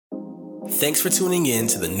Thanks for tuning in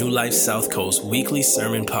to the New Life South Coast weekly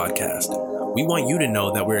sermon podcast. We want you to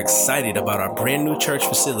know that we're excited about our brand new church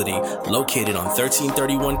facility located on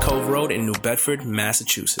 1331 Cove Road in New Bedford,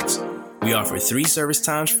 Massachusetts. We offer 3 service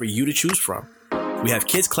times for you to choose from. We have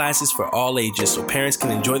kids classes for all ages so parents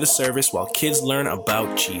can enjoy the service while kids learn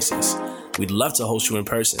about Jesus. We'd love to host you in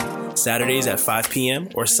person, Saturdays at 5 p.m.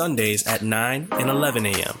 or Sundays at 9 and 11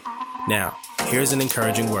 a.m. Now, here's an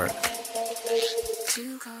encouraging word.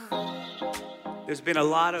 There's been a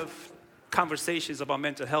lot of conversations about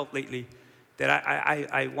mental health lately that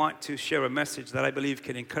I want to share a message that I believe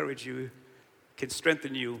can encourage you, can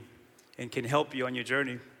strengthen you, and can help you on your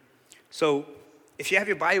journey. So if you have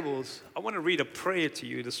your Bibles, I want to read a prayer to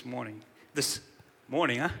you this morning. This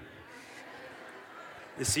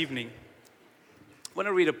evening. I want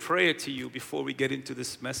to read a prayer to you before we get into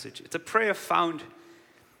this message. It's a prayer found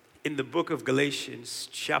in the book of Galatians,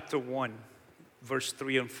 chapter 1, verse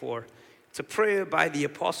 3 and 4. It's a prayer by the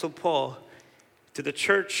Apostle Paul to the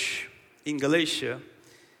church in Galatia,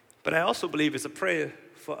 but I also believe it's a prayer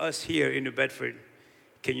for us here in New Bedford.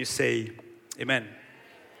 Can you say amen?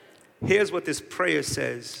 Here's what this prayer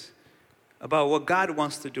says about what God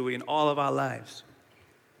wants to do in all of our lives.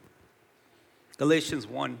 Galatians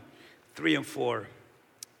 1, 3 and 4.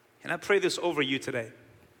 And I pray this over you today.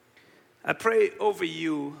 I pray over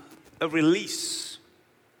you a release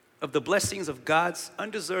of the blessings of God's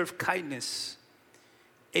undeserved kindness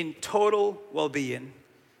in total well-being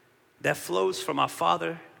that flows from our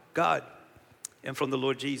Father, God, and from the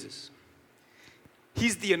Lord Jesus.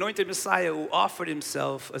 He's the anointed Messiah who offered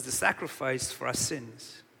himself as the sacrifice for our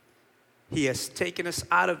sins. He has taken us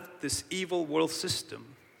out of this evil world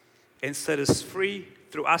system and set us free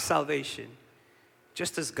through our salvation,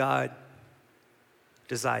 just as God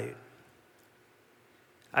desired.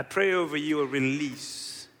 I pray over you a release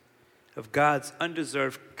of God's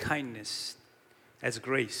undeserved kindness as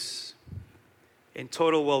grace and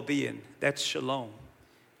total well-being. That's shalom.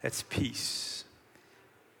 That's peace.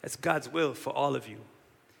 That's God's will for all of you.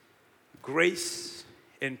 Grace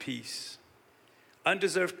and peace.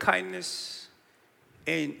 Undeserved kindness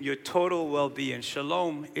and your total well-being.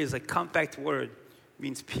 Shalom is a compact word. It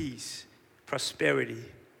means peace, prosperity,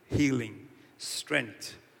 healing,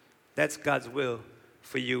 strength. That's God's will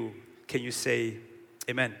for you. Can you say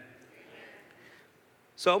amen?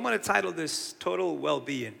 So I'm going to title this Total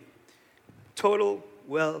Well-Being. Total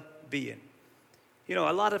Well-Being. You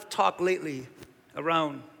know, a lot of talk lately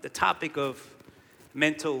around the topic of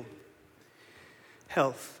mental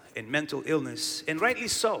health and mental illness, and rightly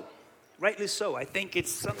so. Rightly so. I think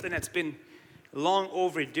it's something that's been long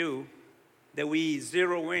overdue that we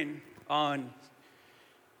zero in on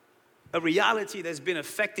a reality that's been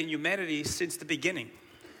affecting humanity since the beginning.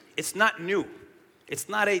 It's not new. It's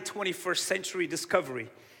not a 21st century discovery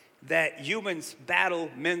that humans battle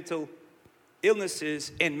mental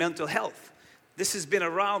illnesses and mental health. This has been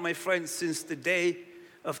around, my friends, since the day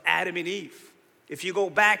of Adam and Eve. If you go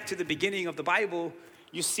back to the beginning of the Bible,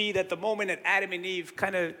 you see that the moment that Adam and Eve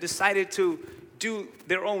kind of decided to do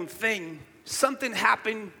their own thing, something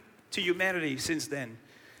happened to humanity since then.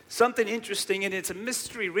 Something interesting, and it's a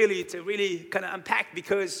mystery really to really kind of unpack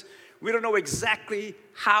because we don't know exactly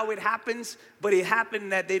how it happens, but it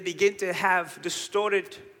happened that they begin to have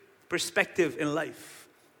distorted perspective in life.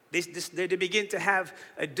 They begin to have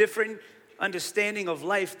a different understanding of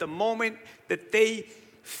life the moment that they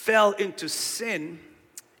fell into sin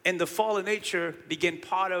and the fallen nature began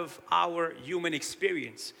part of our human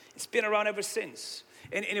experience. It's been around ever since.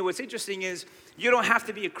 And what's interesting is you don't have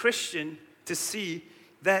to be a Christian to see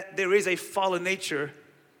that there is a fallen nature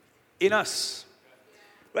in us.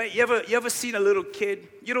 Right? You ever seen a little kid?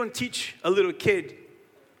 You don't teach a little kid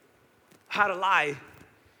how to lie,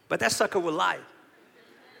 but that sucker will lie.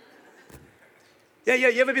 Yeah,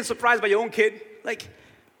 you ever been surprised by your own kid? Like,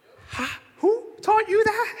 who taught you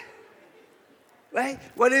that? Right?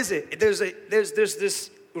 What is it? There's this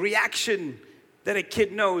reaction that a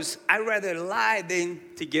kid knows, I'd rather lie than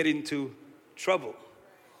to get into trouble.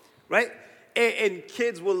 Right? And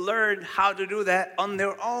kids will learn how to do that on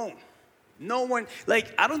their own. No one,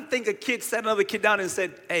 I don't think a kid sat another kid down and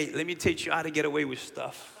said, hey, let me teach you how to get away with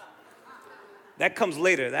stuff. That comes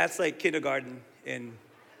later. That's like kindergarten and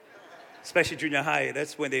especially junior high.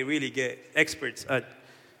 That's when they really get experts at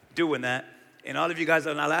doing that. And all of you guys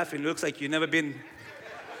are not laughing. It looks like you've never been.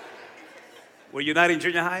 Were you not in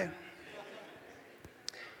junior high?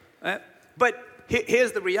 But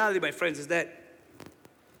here's the reality, my friends, is that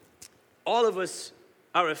all of us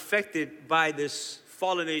are affected by this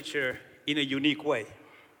fallen nature in a unique way.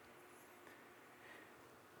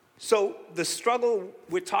 So the struggle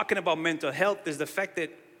we're talking about mental health is the fact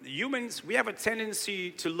that humans, we have a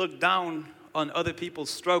tendency to look down on other people's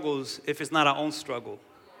struggles if it's not our own struggle.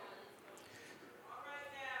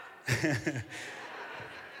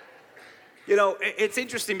 You know, it's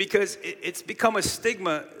interesting because it's become a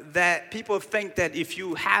stigma that people think that if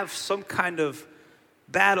you have some kind of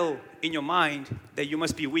battle in your mind, that you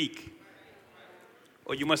must be weak,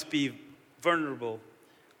 or you must be vulnerable,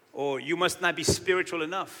 or you must not be spiritual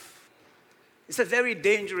enough. It's a very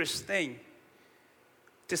dangerous thing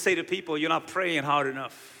to say to people, you're not praying hard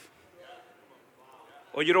enough,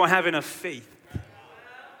 or you don't have enough faith.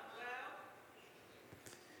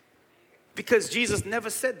 Because Jesus never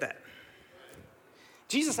said that.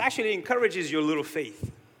 Jesus actually encourages your little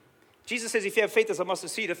faith. Jesus says if you have faith as a mustard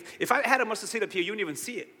seed, if I had a mustard seed up here, you wouldn't even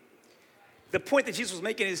see it. The point that Jesus was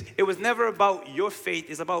making is it was never about your faith,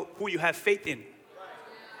 it's about who you have faith in.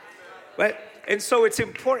 Right? And so it's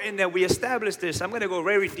important that we establish this. I'm going to go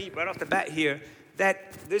very deep right off the bat here,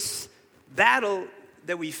 that this battle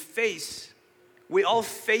that we face, we all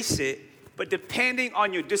face it, but depending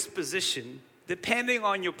on your disposition, depending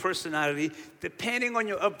on your personality, depending on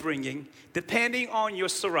your upbringing, depending on your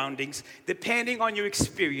surroundings, depending on your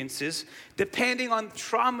experiences, depending on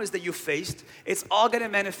traumas that you faced, it's all going to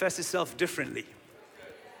manifest itself differently.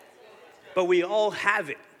 But we all have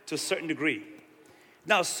it to a certain degree.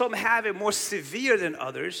 Now, some have it more severe than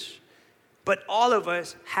others, but all of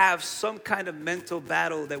us have some kind of mental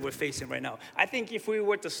battle that we're facing right now. I think if we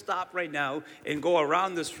were to stop right now and go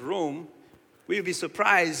around this room, we would be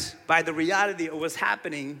surprised by the reality of what's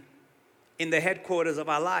happening in the headquarters of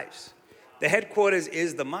our lives. The headquarters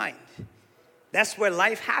is the mind. That's where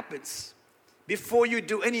life happens. Before you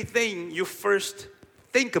do anything, you first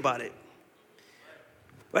think about it.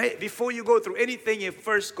 Right? Before you go through anything, it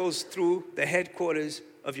first goes through the headquarters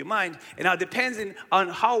of your mind. And now, depending on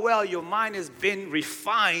how well your mind has been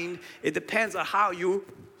refined, it depends on how you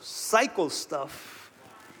cycle stuff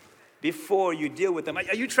before you deal with them.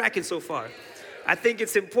 Are you tracking so far? I think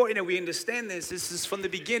it's important that we understand this. This is from the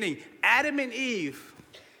beginning. Adam and Eve,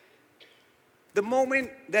 the moment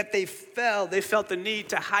that they fell, they felt the need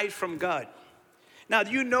to hide from God. Now,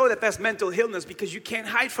 you know that that's mental illness because you can't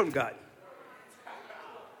hide from God.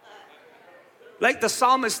 Like the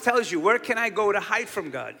psalmist tells you, where can I go to hide from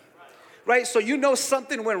God? Right? So you know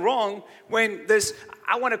something went wrong when this,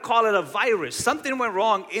 I want to call it a virus. Something went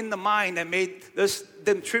wrong in the mind that made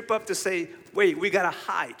them trip up to say, wait, we got to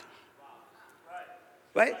hide.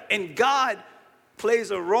 Right? And God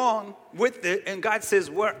plays a wrong with it, and God says,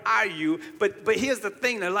 where are you? But here's the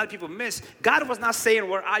thing that a lot of people miss. God was not saying,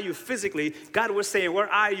 where are you physically? God was saying,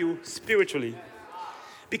 where are you spiritually?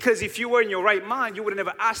 Because if you were in your right mind, you would have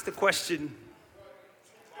never asked the question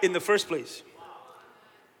in the first place.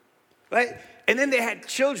 Right? And then they had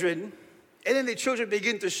children, and then the children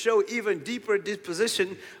begin to show even deeper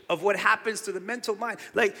disposition of what happens to the mental mind.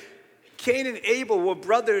 Like Cain and Abel were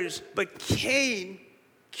brothers, but Cain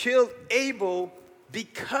killed Abel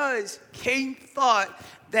because Cain thought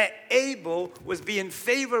that Abel was being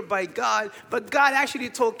favored by God. But God actually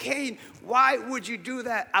told Cain, why would you do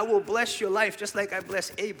that? I will bless your life just like I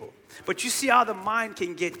bless Abel. But you see how the mind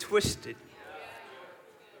can get twisted.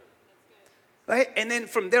 Right? And then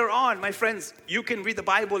from there on, my friends, you can read the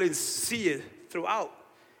Bible and see it throughout.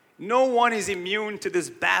 No one is immune to this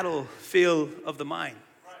battlefield of the mind.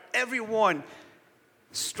 Everyone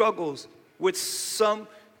struggles with some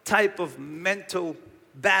type of mental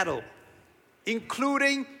battle,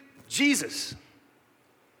 including Jesus.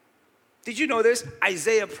 Did you know this?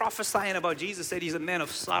 Isaiah prophesying about Jesus said he's a man of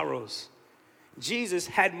sorrows. Jesus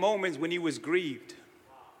had moments when he was grieved.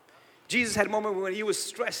 Jesus had moments when he was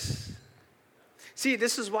stressed. See,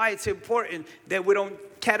 this is why it's important that we don't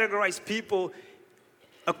categorize people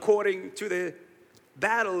according to the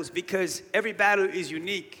battles, because every battle is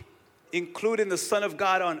unique, including the Son of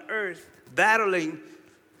God on earth battling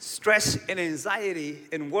stress and anxiety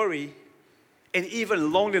and worry and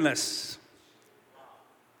even loneliness.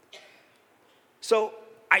 So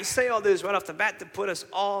I say all this right off the bat to put us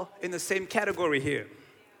all in the same category here.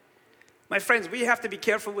 My friends, we have to be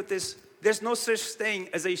careful with this. There's no such thing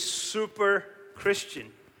as a super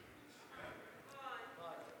Christian.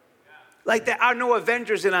 Like there are no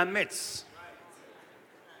Avengers in our midst.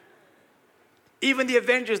 Even the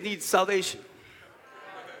Avengers need salvation.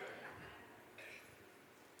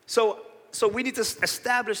 So we need to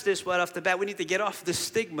establish this right off the bat. We need to get off the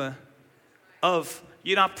stigma of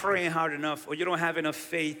you're not praying hard enough or you don't have enough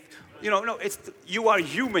faith. No, you are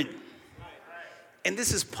human. And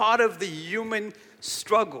this is part of the human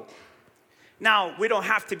struggle. Now, we don't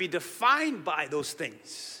have to be defined by those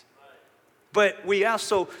things. But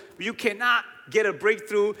you cannot get a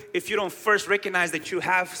breakthrough if you don't first recognize that you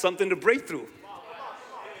have something to break through.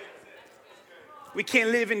 We can't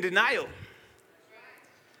live in denial.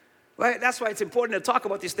 Right? That's why it's important to talk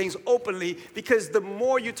about these things openly, because the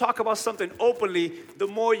more you talk about something openly, the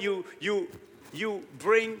more you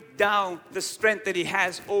bring down the strength that he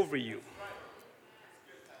has over you.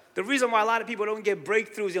 The reason why a lot of people don't get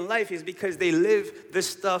breakthroughs in life is because they live this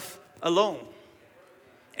stuff alone.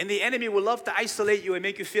 And the enemy will love to isolate you and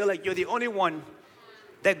make you feel like you're the only one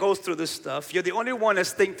that goes through this stuff. You're the only one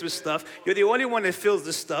that's thinking through stuff. You're the only one that feels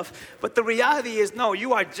this stuff. But the reality is, no,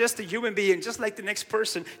 you are just a human being, just like the next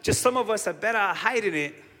person. Just some of us are better at hiding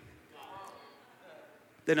it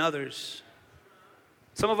than others.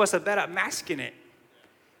 Some of us are better at masking it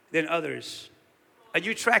than others. Are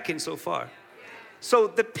you tracking so far? So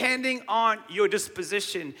depending on your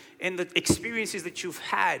disposition and the experiences that you've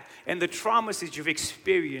had and the traumas that you've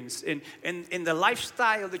experienced and the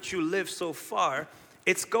lifestyle that you live so far,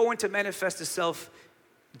 it's going to manifest itself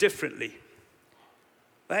differently,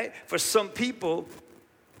 right? For some people,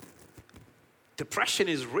 depression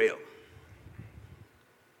is real.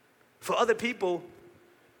 For other people,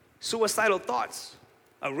 suicidal thoughts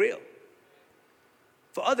are real.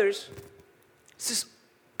 For others, it's this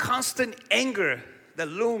constant anger that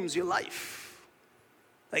looms your life.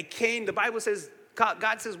 Like Cain, the Bible says,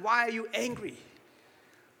 God says, why are you angry?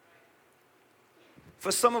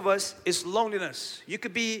 For some of us, it's loneliness. You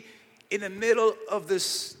could be in the middle of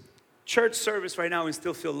this church service right now and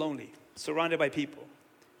still feel lonely, surrounded by people.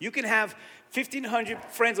 You can have 1,500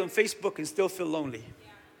 friends on Facebook and still feel lonely.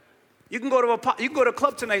 You can go to a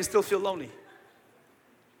club tonight and still feel lonely.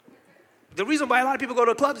 The reason why a lot of people go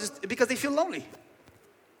to clubs is because they feel lonely.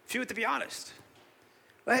 If you were to be honest.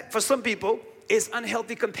 Right? For some people, it's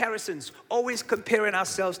unhealthy comparisons, always comparing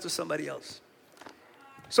ourselves to somebody else.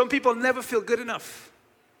 Some people never feel good enough.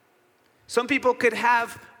 Some people could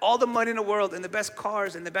have all the money in the world and the best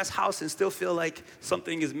cars and the best house and still feel like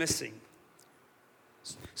something is missing.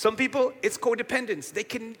 Some people, it's codependence.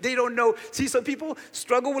 They don't know. See, some people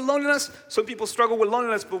struggle with loneliness. Some people struggle with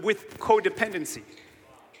loneliness, but with codependency.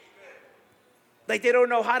 Like they don't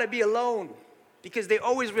know how to be alone because they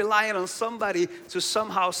always relying on somebody to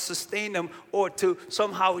somehow sustain them or to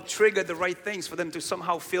somehow trigger the right things for them to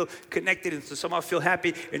somehow feel connected and to somehow feel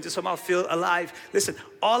happy and to somehow feel alive. Listen,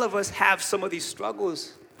 all of us have some of these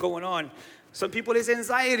struggles going on. Some people, it's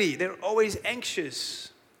anxiety. They're always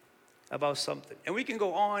anxious about something. And we can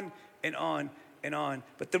go on and on and on.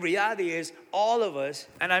 But the reality is, all of us,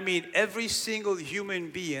 and I mean every single human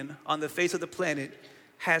being on the face of the planet,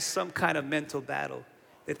 has some kind of mental battle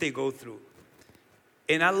that they go through.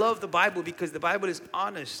 And I love the Bible because the Bible is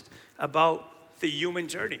honest about the human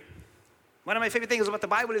journey. One of my favorite things about the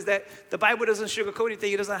Bible is that the Bible doesn't sugarcoat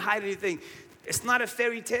anything. It doesn't hide anything. It's not a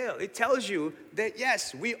fairy tale. It tells you that,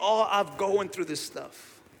 yes, we all are going through this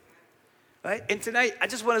stuff. Right? And tonight, I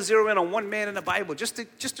just want to zero in on one man in the Bible just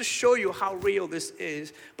to show you how real this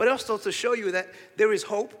is, but also to show you that there is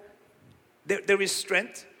hope, there is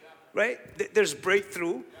strength, right? There's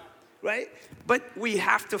breakthrough, right? But we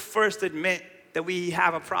have to first admit that we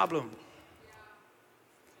have a problem,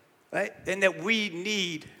 right? And that we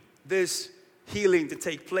need this healing to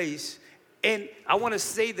take place. And I want to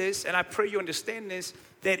say this, and I pray you understand this,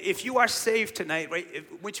 that if you are saved tonight, right,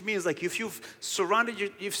 which means like if you've surrendered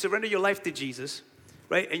your life to Jesus,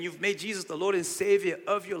 right, and you've made Jesus the Lord and Savior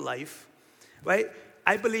of your life, right,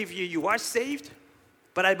 I believe you are saved,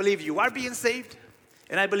 but I believe you are being saved,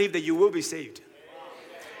 and I believe that you will be saved.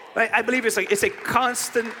 Right? I believe it's a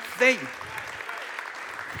constant thing.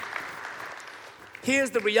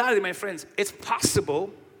 Here's the reality, my friends. It's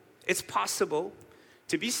possible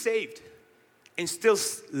to be saved and still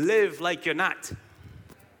live like you're not.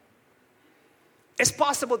 It's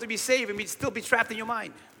possible to be saved and still be trapped in your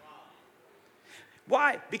mind.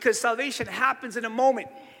 Why? Because salvation happens in a moment.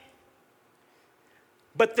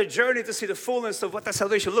 But the journey to see the fullness of what that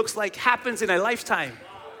salvation looks like happens in a lifetime.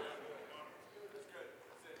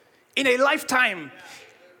 In a lifetime.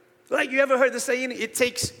 Like, you ever heard the saying, it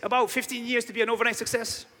takes about 15 years to be an overnight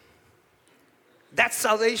success? That's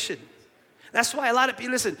salvation. That's why a lot of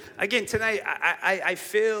people, listen, again, tonight, I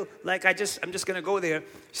feel like I'm just going to go there.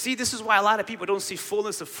 See, this is why a lot of people don't see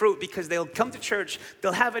fullness of fruit, because they'll come to church,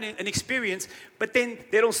 they'll have an experience, but then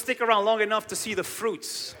they don't stick around long enough to see the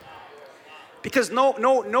fruits. Because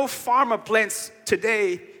no farmer plants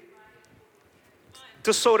today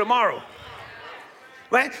to sow tomorrow.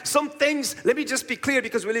 Right? Some things, let me just be clear,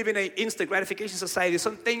 because we live in an instant gratification society.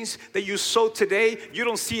 Some things that you sow today, you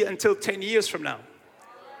don't see until 10 years from now.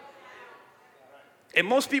 And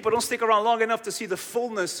most people don't stick around long enough to see the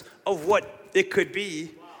fullness of what it could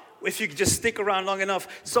be if you just stick around long enough.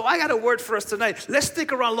 So I got a word for us tonight. Let's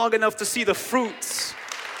stick around long enough to see the fruits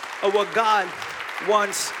of what God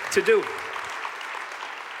wants to do.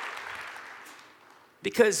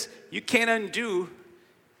 Because you can't undo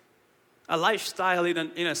a lifestyle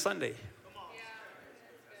in a Sunday.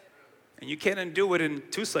 And you can't undo it in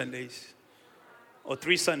 2 Sundays or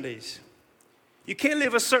 3 Sundays. You can't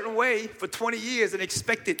live a certain way for 20 years and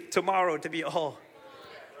expect it tomorrow to be all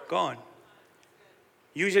gone.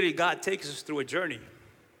 Usually God takes us through a journey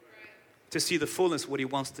to see the fullness of what he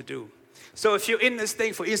wants to do. So if you're in this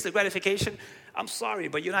thing for instant gratification, I'm sorry,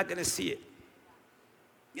 but you're not going to see it.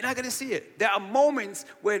 You're not going to see it. There are moments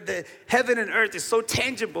where the heaven and earth is so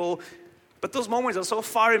tangible, but those moments are so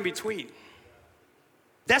far in between.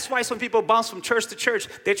 That's why some people bounce from church to church.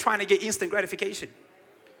 They're trying to get instant gratification.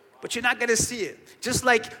 But you're not going to see it. Just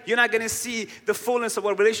like you're not going to see the fullness of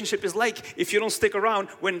what a relationship is like if you don't stick around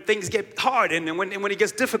when things get hard and when it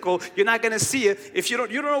gets difficult. You're not going to see it if you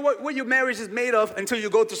don't know what your marriage is made of until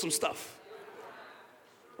you go through some stuff.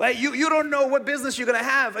 Right? You don't know what business you're going to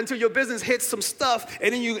have until your business hits some stuff.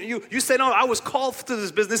 And then you say, no, I was called to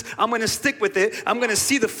this business. I'm going to stick with it. I'm going to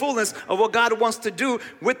see the fullness of what God wants to do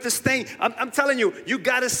with this thing. I'm telling you, you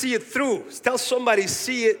got to see it through. Tell somebody,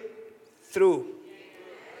 see it through.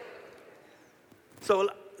 So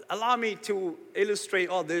allow me to illustrate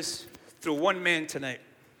all this through one man tonight.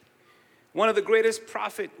 One of the greatest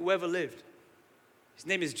prophets who ever lived. His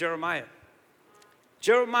name is Jeremiah.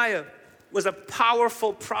 Jeremiah was a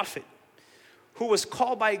powerful prophet who was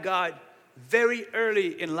called by God very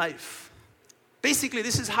early in life. Basically,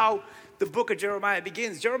 this is how the book of Jeremiah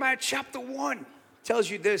begins. Jeremiah chapter 1 tells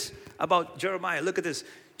you this about Jeremiah. Look at this.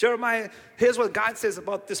 Jeremiah, here's what God says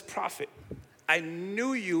about this prophet. I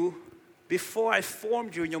knew you before I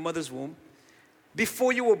formed you in your mother's womb.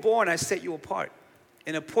 Before you were born, I set you apart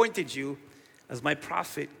and appointed you as my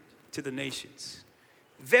prophet to the nations.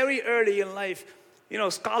 Very early in life,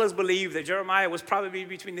 scholars believe that Jeremiah was probably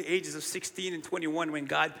between the ages of 16 and 21 when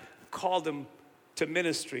God called him to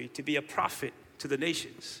ministry, to be a prophet to the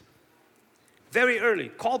nations. Very early,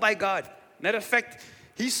 called by God. Matter of fact,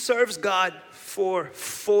 he serves God for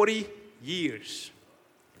 40 years.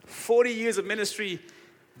 40 years of ministry,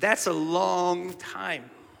 that's a long time.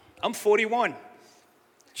 I'm 41.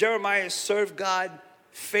 Jeremiah served God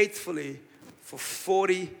faithfully for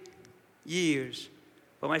 40 years.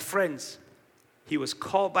 But my friends, he was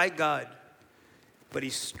called by God, but he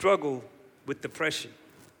struggled with depression.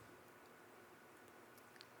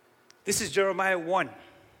 This is Jeremiah 1.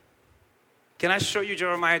 Can I show you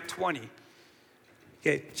Jeremiah 20?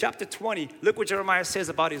 Okay, chapter 20. Look what Jeremiah says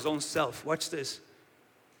about his own self. Watch this.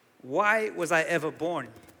 Why was I ever born?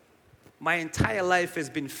 My entire life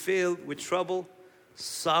has been filled with trouble,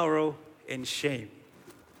 sorrow, and shame.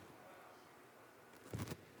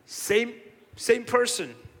 Same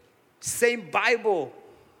person, same Bible,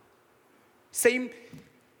 same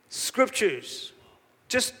scriptures,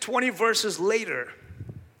 just 20 verses later.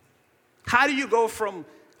 How do you go from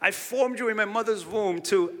I formed you in my mother's womb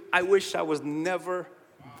to I wish I was never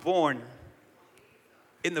born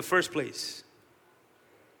in the first place?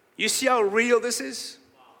 You see how real this is?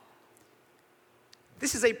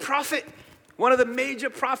 This is a prophet, one of the major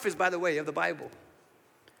prophets, by the way, of the Bible.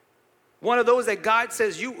 One of those that God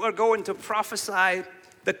says you are going to prophesy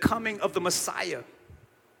the coming of the Messiah.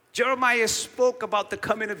 Jeremiah spoke about the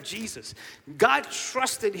coming of Jesus. God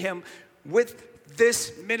trusted him with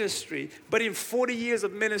this ministry. But in 40 years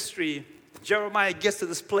of ministry, Jeremiah gets to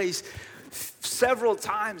this place several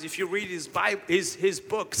times. If you read his Bible, his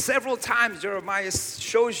book, several times Jeremiah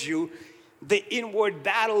shows you the inward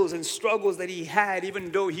battles and struggles that he had,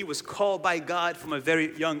 even though he was called by God from a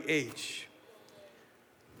very young age.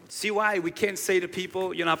 See why we can't say to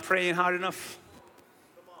people, you're not praying hard enough?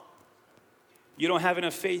 You don't have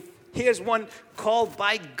enough faith? Here's one called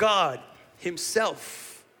by God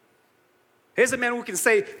himself. Here's a man who can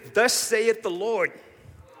say, thus saith the Lord,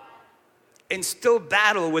 and still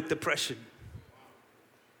battle with depression.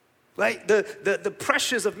 Right? The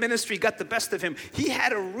pressures of ministry got the best of him. He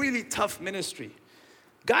had a really tough ministry.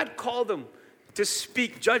 God called him to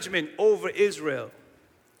speak judgment over Israel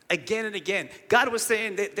again and again. God was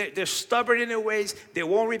saying that they're stubborn in their ways. They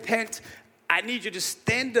won't repent. I need you to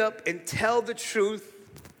stand up and tell the truth.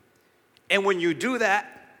 And when you do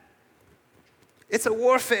that, it's a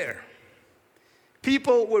warfare.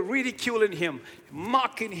 People were ridiculing him,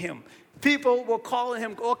 mocking him. People were calling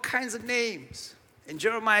him all kinds of names. And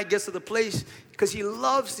Jeremiah gets to the place because he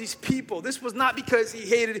loves these people. This was not because he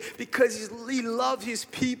hated it, because he loved his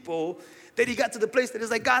people, that he got to the place that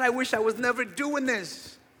is like, God, I wish I was never doing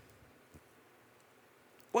this.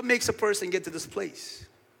 What makes a person get to this place?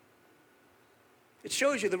 It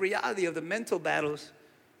shows you the reality of the mental battles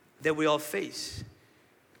that we all face.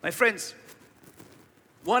 My friends,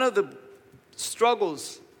 one of the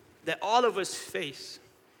struggles that all of us face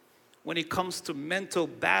when it comes to mental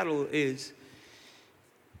battle is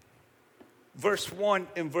verse 1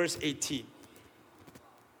 and verse 18.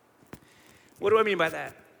 What do I mean by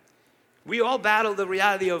that? We all battle the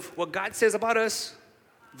reality of what God says about us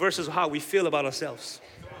versus how we feel about ourselves.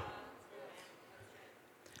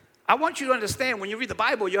 I want you to understand, when you read the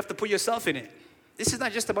Bible, you have to put yourself in it. This is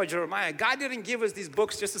not just about Jeremiah. God didn't give us these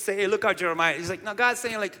books just to say, hey, look out Jeremiah. He's like, no, God's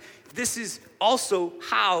saying, like, this is also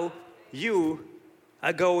how you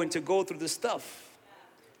are going to go through this stuff.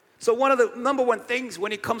 So one of the number one things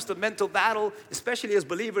when it comes to mental battle, especially as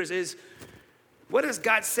believers, is what does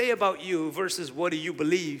God say about you versus what do you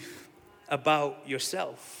believe about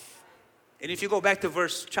yourself? And if you go back to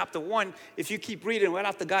chapter 1, if you keep reading right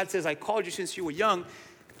after God says, I called you since you were young,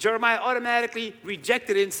 Jeremiah automatically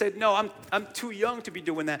rejected it and said, no, I'm too young to be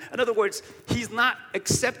doing that. In other words, he's not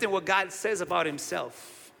accepting what God says about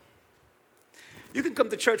himself. You can come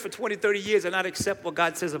to church for 20, 30 years and not accept what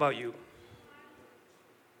God says about you.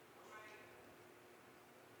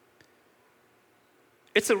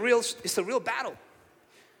 It's a real battle.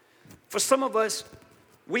 For some of us,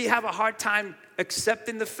 we have a hard time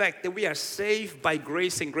accepting the fact that we are saved by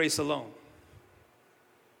grace and grace alone.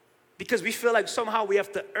 Because we feel like somehow we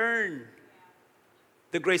have to earn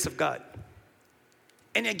the grace of God.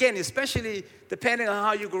 And again, especially depending on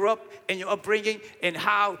how you grew up and your upbringing and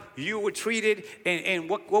how you were treated and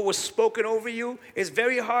what was spoken over you, it's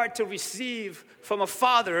very hard to receive from a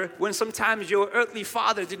father when sometimes your earthly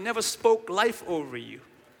father never spoke life over you.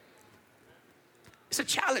 It's a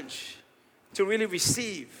challenge to really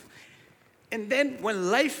receive. And then when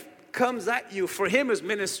life comes at you, for him is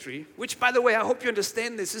ministry, which, by the way, I hope you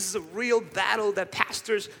understand this. This is a real battle that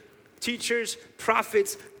pastors, teachers,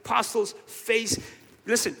 prophets, apostles face.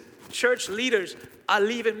 Listen, church leaders are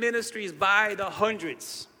leaving ministries by the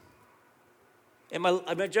hundreds. And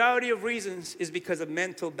a majority of reasons is because of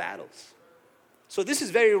mental battles. So this is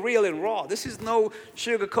very real and raw. This is no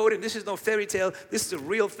sugarcoating. This is no fairy tale. This is a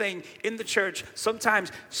real thing in the church.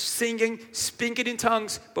 Sometimes singing, speaking in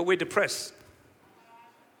tongues, but we're depressed.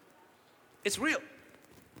 It's real.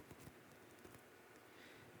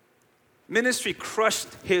 Ministry crushed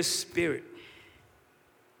his spirit.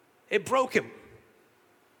 It broke him.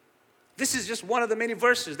 This is just one of the many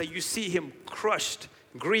verses that you see him crushed,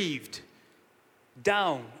 grieved,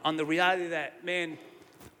 down on the reality that, man,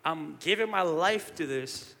 I'm giving my life to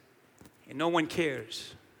this and no one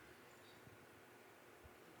cares.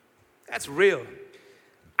 That's real.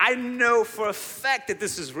 I know for a fact that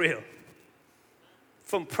this is real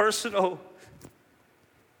from personal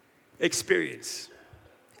experience.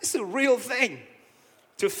 It's a real thing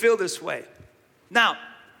to feel this way. Now,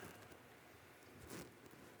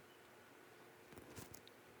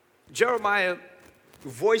 Jeremiah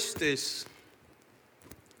voiced this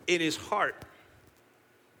in his heart,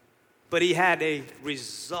 but he had a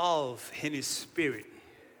resolve in his spirit.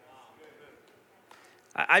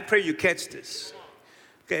 I pray you catch this.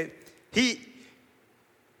 Okay?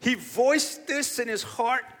 He voiced this in his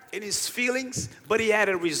heart, in his feelings, but he had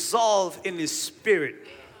a resolve in his spirit.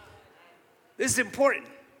 This is important.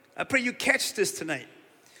 I pray you catch this tonight.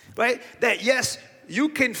 Right? That yes, you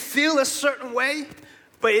can feel a certain way,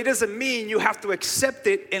 but it doesn't mean you have to accept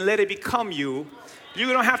it and let it become you.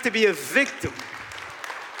 You don't have to be a victim.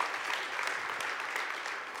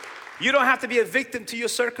 You don't have to be a victim to your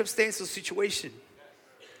circumstance or situation,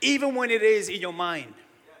 even when it is in your mind.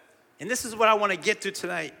 And this is what I want to get to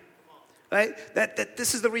tonight, right? That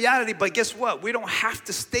this is the reality, but guess what? We don't have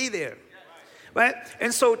to stay there, right?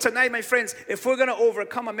 And so tonight, my friends, if we're going to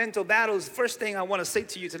overcome our mental battles, the first thing I want to say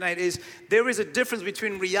to you tonight is there is a difference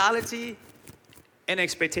between reality and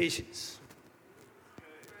expectations.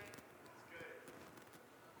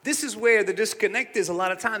 This is where the disconnect is a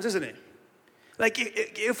lot of times, isn't it? Like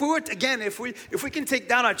if we were, again, if we can take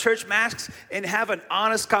down our church masks and have an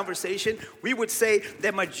honest conversation, we would say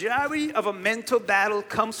the majority of a mental battle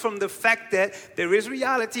comes from the fact that there is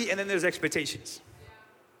reality and then there's expectations.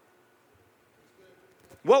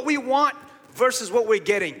 What we want versus what we're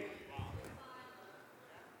getting.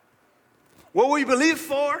 What we believe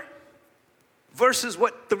for versus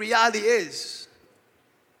what the reality is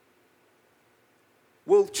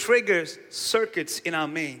will trigger circuits in our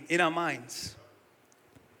minds.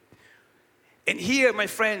 And here, my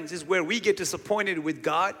friends, is where we get disappointed with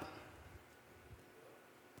God.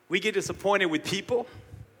 We get disappointed with people.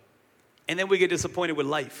 And then we get disappointed with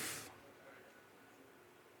life.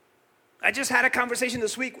 I just had a conversation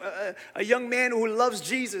this week. A young man who loves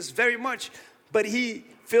Jesus very much But he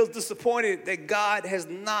feels disappointed that God has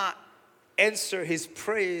not answered his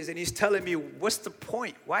prayers. And he's telling me, what's the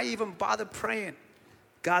point? Why even bother praying?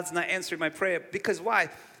 God's not answering my prayer. Because why?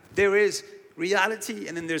 There is reality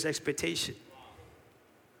and then there's expectation.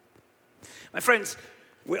 My friends,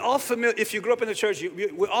 we're all familiar, if you grew up in the church,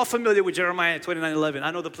 we're all familiar with Jeremiah 29:11.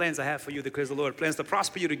 I know the plans I have for you, declares the Lord. Plans to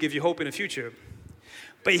prosper you, to give you hope in the future.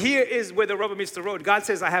 But here is where the rubber meets the road. God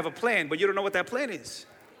says, I have a plan, but you don't know what that plan is.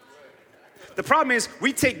 The problem is,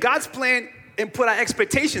 we take God's plan and put our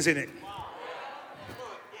expectations in it.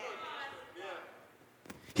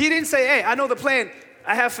 He didn't say, hey, I know the plan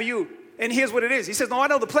I have for you, and here's what it is. He says, no, I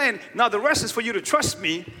know the plan. Now the rest is for you to trust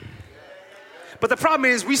me. But the problem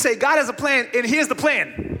is, we say God has a plan, and here's the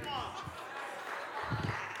plan.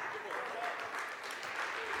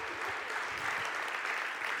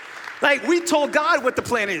 Like, we told God what the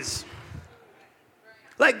plan is.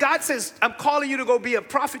 Like, God says, I'm calling you to go be a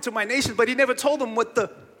prophet to my nation, but he never told them what the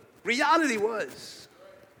reality was.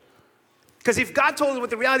 Because if God told us what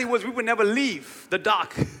the reality was, we would never leave the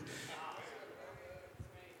dock.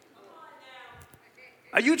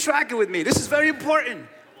 Are you tracking with me? This is very important.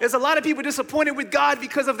 There's a lot of people disappointed with God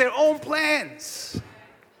because of their own plans.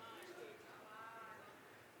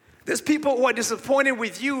 There's people who are disappointed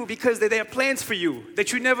with you because they have plans for you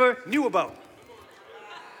that you never knew about.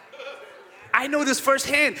 I know this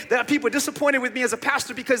firsthand. There are people disappointed with me as a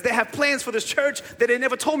pastor because they have plans for this church that they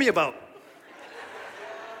never told me about.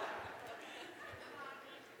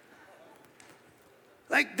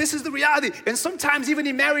 Like, this is the reality. And sometimes even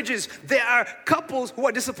in marriages, there are couples who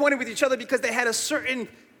are disappointed with each other because they had a certain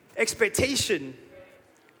expectation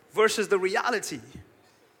versus the reality.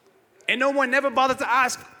 And no one never bothered to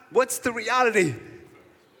ask, what's the reality?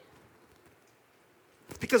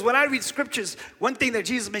 Because when I read scriptures, one thing that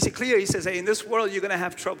Jesus makes it clear, he says, hey, in this world, you're going to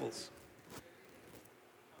have troubles.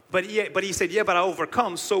 But he said, yeah, but I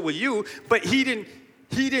overcome, so will you. But he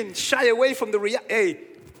didn't shy away from the reality. Hey,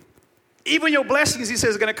 even your blessings, he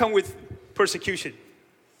says, are going to come with persecution.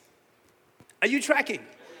 Are you tracking?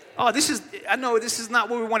 Oh, I know this is not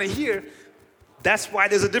what we want to hear. That's why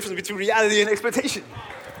there's a difference between reality and expectation.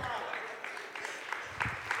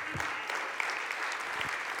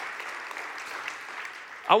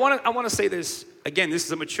 I want to say this. Again, this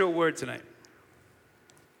is a mature word tonight.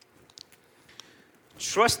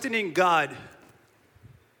 Trusting in God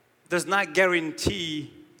does not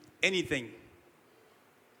guarantee anything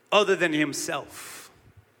other than himself.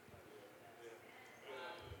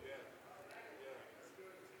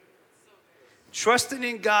 Trusting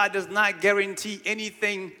in God does not guarantee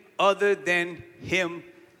anything other than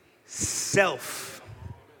himself.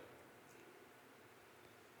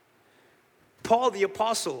 Paul the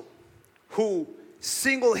apostle, who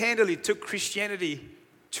single-handedly took Christianity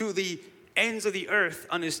to the ends of the earth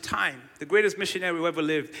on his time, the greatest missionary who ever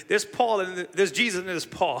lived. There's Paul and there's Jesus and there's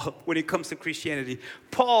Paul when it comes to Christianity.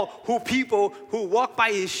 Paul, people who walk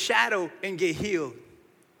by his shadow and get healed.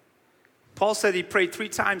 Paul said he prayed 3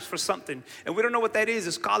 times for something. And we don't know what that is.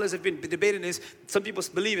 The scholars have been debating this. Some people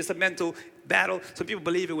believe it's a mental battle. Some people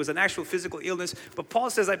believe it was an actual physical illness. But Paul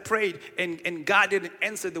says, I prayed and God didn't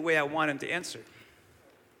answer the way I wanted him to answer.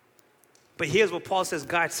 But here's what Paul says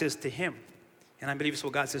God says to him. And I believe it's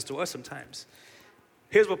what God says to us sometimes.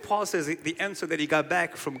 Here's what Paul says, the answer that he got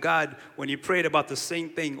back from God when he prayed about the same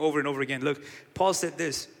thing over and over again. Look, Paul said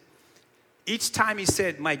this. Each time he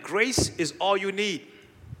said, my grace is all you need.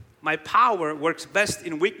 My power works best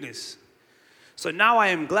in weakness. So now I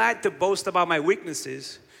am glad to boast about my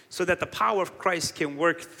weaknesses so that the power of Christ can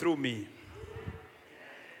work through me.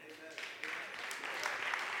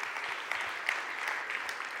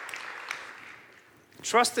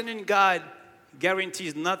 Trusting in God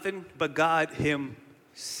guarantees nothing but God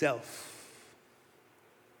himself.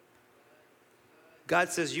 God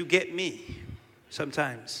says, you get me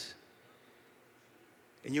sometimes.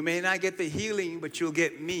 And you may not get the healing, but you'll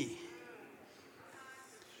get me.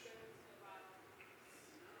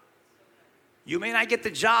 You may not get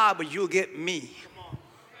the job, but you'll get me.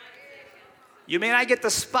 You may not get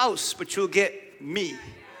the spouse, but you'll get me.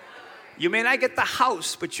 You may not get the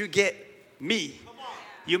house, but you get me.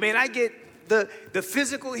 You may not get the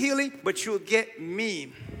physical healing, but you'll get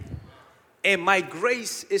me. And my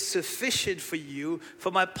grace is sufficient for you, for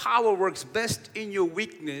my power works best in your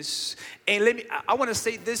weakness. And I want to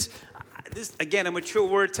say this again, a mature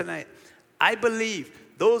word tonight. I believe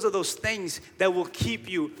those are those things that will keep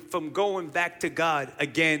you from going back to God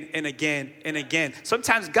again and again and again.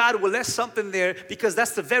 Sometimes God will let something there because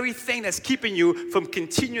that's the very thing that's keeping you from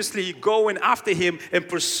continuously going after him and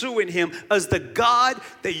pursuing him as the God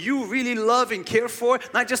that you really love and care for,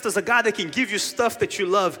 not just as a God that can give you stuff that you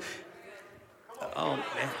love. Oh,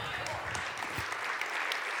 man.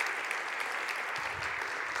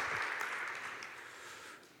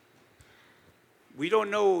 We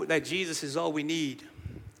don't know that Jesus is all we need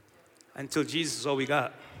until Jesus is all we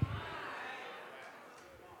got.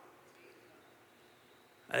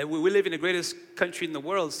 We live in the greatest country in the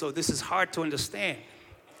world, so this is hard to understand.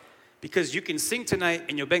 Because you can sing tonight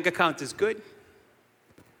and your bank account is good.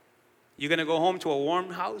 You're going to go home to a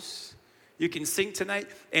warm house. You can sing tonight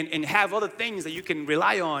and have other things that you can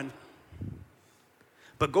rely on.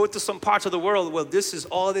 But go to some parts of the world where this is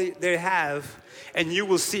all they have, and you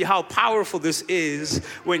will see how powerful this is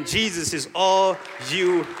when Jesus is all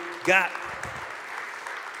you got.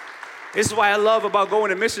 This is why I love about going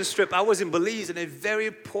to mission trip. I was in Belize, in a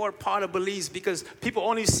very poor part of Belize, because people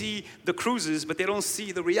only see the cruises, but they don't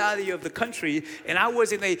see the reality of the country. And I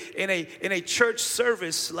was in a church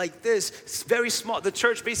service like this. It's very small. The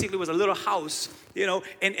church basically was a little house, you know,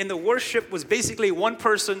 and the worship was basically one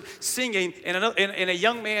person singing and a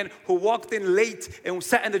young man who walked in late and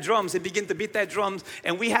sat in the drums and began to beat that drums.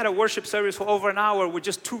 And we had a worship service for over an hour with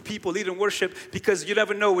just two people leading worship, because you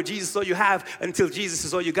never know what Jesus is all you have until Jesus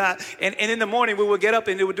is all you got. And in the morning, we would get up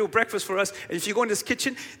and they would do breakfast for us. And if you go in this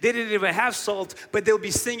kitchen, they didn't even have salt, but they'll be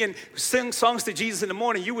sing songs to Jesus in the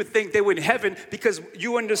morning. You would think they were in heaven, because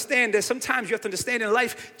you understand that sometimes you have to understand in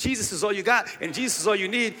life, Jesus is all you got and Jesus is all you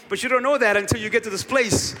need. But you don't know that until you get to this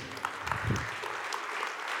place.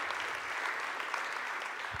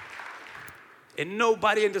 And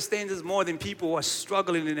nobody understands this more than people who are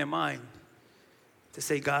struggling in their mind to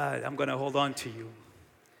say, God, I'm going to hold on to you.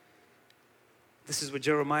 This is what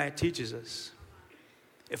Jeremiah teaches us.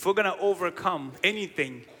 If we're going to overcome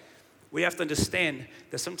anything, we have to understand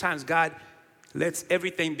that sometimes God lets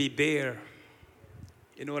everything be bare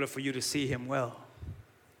in order for you to see him well.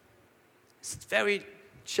 It's a very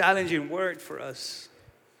challenging word for us,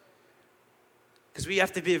 because we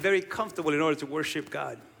have to be very comfortable in order to worship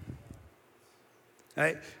God.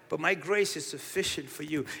 Right? But my grace is sufficient for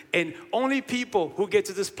you. And only people who get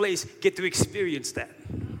to this place get to experience that.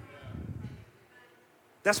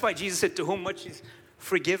 That's why Jesus said, to whom much is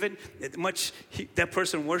forgiven, much that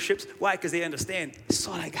person worships. Why? Because they understand, it's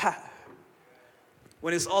all I got.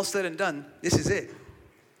 When it's all said and done, this is it.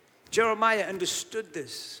 Jeremiah understood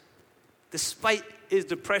this. Despite his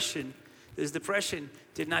depression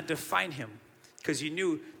did not define him, because he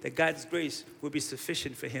knew that God's grace would be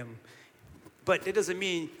sufficient for him. But it doesn't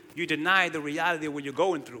mean you deny the reality of what you're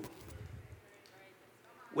going through.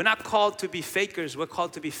 We're not called to be fakers. We're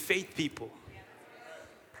called to be faith people.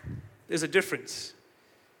 There's a difference.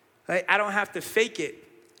 Right? I don't have to fake it.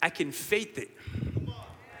 I can faith it.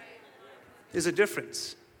 There's a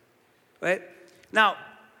difference. Right? Now,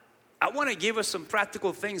 I want to give us some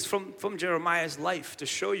practical things from Jeremiah's life to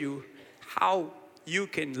show you how you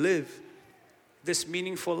can live this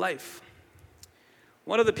meaningful life.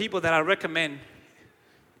 One of the people that I recommend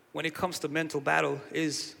when it comes to mental battle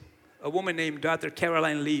is a woman named Dr.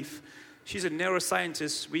 Caroline Leaf. She's a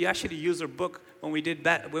neuroscientist. We actually used her book when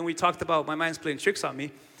we talked about My Mind's Playing Tricks on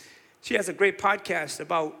Me. She has a great podcast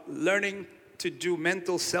about learning to do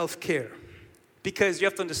mental self-care, because you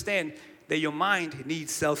have to understand that your mind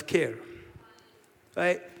needs self-care,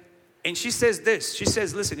 right? And she says this. She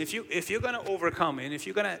says, listen, if you're going to overcome, and if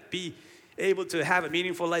you're going to be able to have a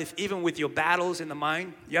meaningful life, even with your battles in the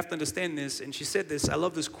mind, you have to understand this. And she said this. I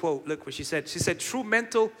love this quote. Look what she said. She said, true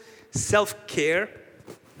mental self-care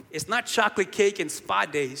is not chocolate cake and spa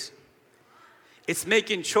days. It's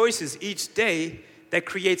making choices each day that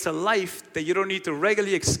creates a life that you don't need to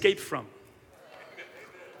regularly escape from.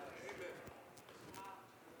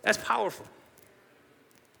 That's powerful.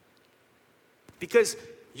 Because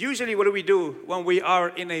usually what do we do when we are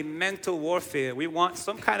in a mental warfare? We want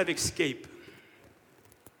some kind of escape.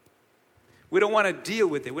 We don't want to deal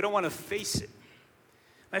with it. We don't want to face it.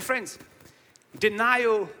 My friends,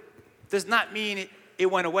 denial does not mean it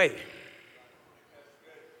went away.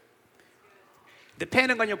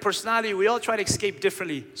 Depending on your personality, we all try to escape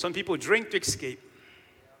differently. Some people drink to escape.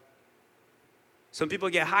 Some people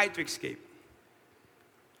get high to escape.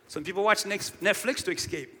 Some people watch Netflix to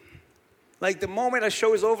escape. Like the moment a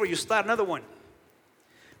show is over, you start another one.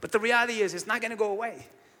 But the reality is, it's not going to go away.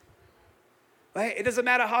 Right? It doesn't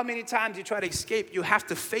matter how many times you try to escape, you have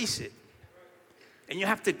to face it. And you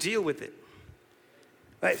have to deal with it.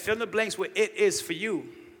 Right? Fill in the blanks where it is for you.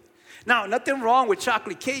 Now, nothing wrong with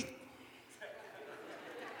chocolate cake.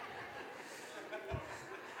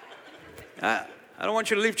 I don't want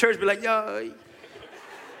you to leave church and be like, yo,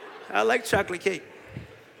 I like chocolate cake.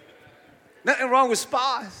 Nothing wrong with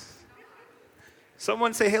spas.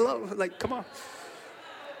 Someone say hello. Like, come on.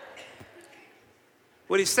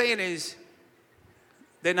 What he's saying is,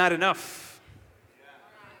 they're not enough.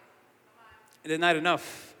 They're not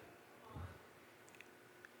enough.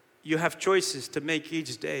 You have choices to make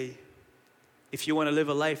each day if you want to live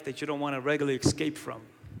a life that you don't want to regularly escape from.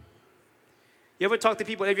 You ever talk to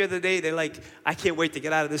people every other day, they're like, I can't wait to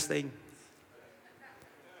get out of this thing.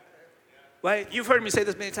 Right? You've heard me say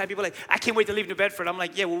this many times. People are like, I can't wait to leave New Bedford. I'm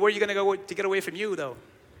like, yeah, well, where are you going to go to get away from you, though?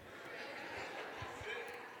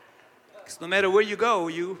 Because no matter where you go,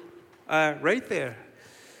 you are right there.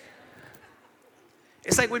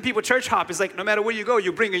 It's like when people church hop. It's like no matter where you go,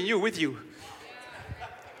 you're bringing you with you.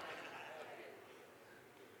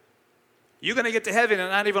 You're going to get to heaven and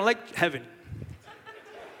not even like heaven.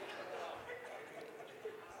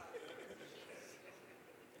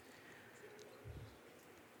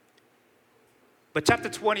 But chapter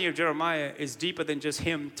 20 of Jeremiah is deeper than just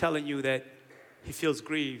him telling you that he feels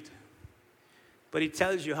grieved. But he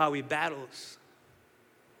tells you how he battles.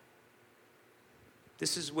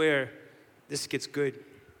 This is where this gets good.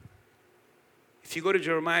 If you go to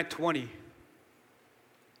Jeremiah 20,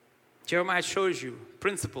 Jeremiah shows you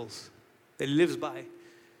principles that he lives by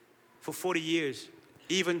for 40 years,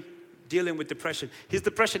 even dealing with depression. His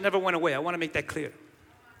depression never went away. I want to make that clear.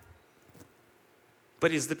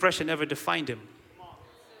 But his depression never defined him.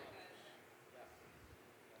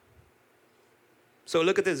 So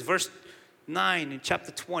look at this, verse 9 in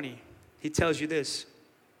chapter 20. He tells you this.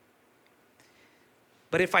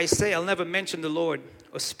 But if I say I'll never mention the Lord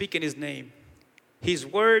or speak in his name, his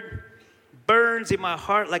word burns in my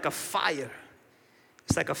heart like a fire.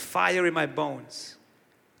 It's like a fire in my bones.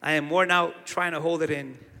 I am worn out trying to hold it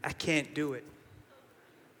in. I can't do it.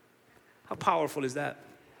 How powerful is that?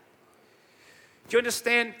 Do you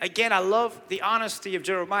understand? Again, I love the honesty of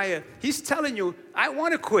Jeremiah. He's telling you, I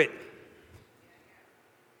want to quit.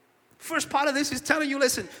 First part of this is telling you,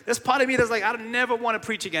 listen, there's part of me that's like, I don't never want to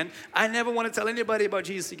preach again. I never want to tell anybody about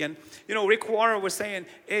Jesus again. You know, Rick Warren was saying,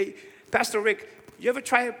 hey, Pastor Rick, you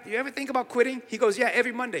ever think about quitting? He goes, yeah,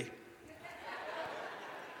 every Monday.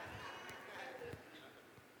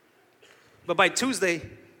 But by Tuesday,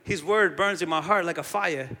 his word burns in my heart like a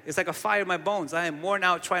fire. It's like a fire in my bones. I am worn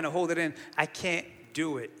out trying to hold it in. I can't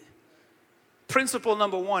do it. Principle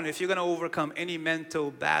number one, if you're going to overcome any mental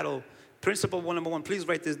battle, principle number one, please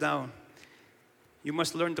write this down. You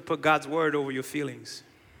must learn to put God's word over your feelings.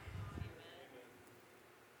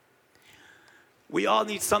 We all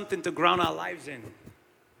need something to ground our lives in.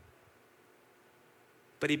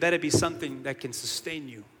 But it better be something that can sustain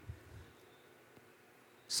you.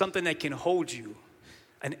 Something that can hold you.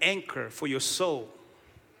 An anchor for your soul.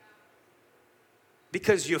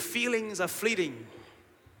 Because your feelings are fleeting.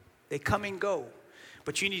 They come and go.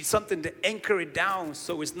 But you need something to anchor it down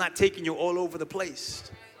so it's not taking you all over the place.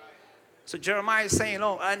 So Jeremiah is saying,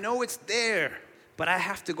 oh, I know it's there, but I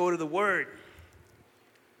have to go to the Word.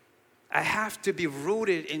 I have to be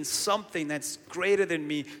rooted in something that's greater than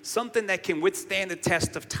me, something that can withstand the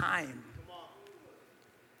test of time.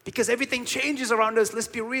 Because everything changes around us, let's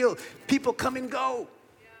be real. People come and go.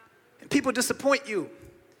 And people disappoint you.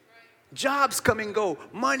 Jobs come and go.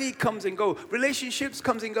 Money comes and goes. Relationships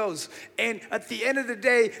comes and goes. And at the end of the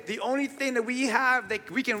day, the only thing that we have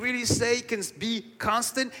that we can really say can be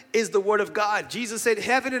constant is the Word of God. Jesus said,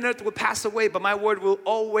 heaven and earth will pass away, but my word will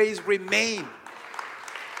always remain.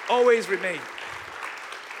 Always remain.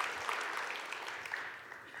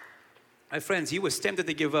 My friends, he was tempted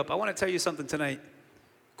to give up. I want to tell you something tonight.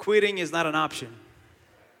 Quitting is not an option.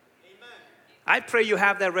 I pray you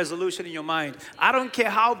have that resolution in your mind. I don't care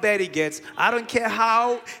how bad it gets. I don't care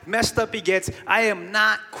how messed up it gets. I am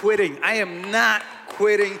not quitting. I am not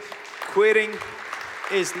quitting. Quitting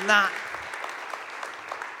is not.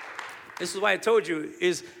 This is why I told you,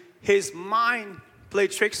 is his mind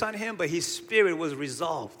played tricks on him, but his spirit was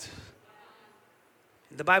resolved.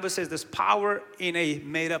 The Bible says there's power in a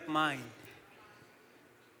made-up mind.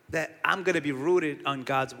 That I'm going to be rooted on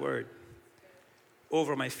God's word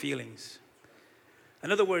over my feelings.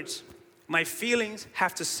 In other words, my feelings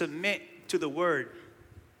have to submit to the word.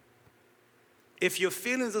 If your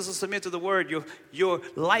feelings doesn't submit to the word, your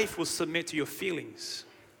life will submit to your feelings.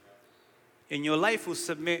 And your life will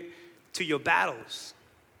submit to your battles.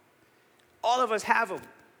 All of us have them.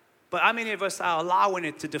 But how many of us are allowing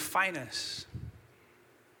it to define us?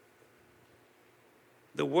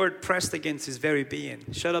 The word pressed against his very being.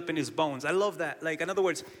 Shut up in his bones. I love that. Like, in other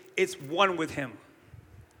words, it's one with him.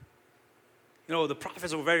 You know, the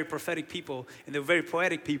prophets were very prophetic people, and they're very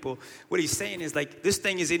poetic people. What he's saying is like, this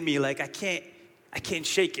thing is in me, like I can't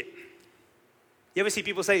shake it. You ever see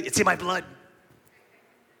people say, it's in my blood?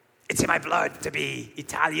 It's in my blood to be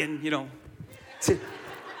Italian, you know.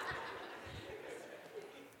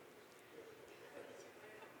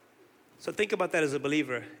 So think about that as a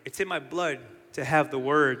believer. It's in my blood to have the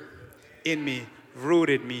word in me,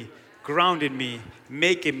 rooted me, grounded me,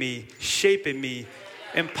 making me, shaping me,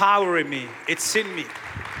 empowering me. It's in me.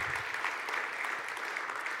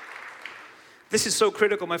 This is so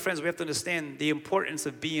critical, my friends. We have to understand the importance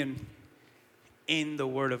of being in the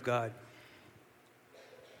Word of God.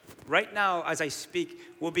 Right now, as I speak,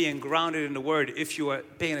 we're being grounded in the Word if you are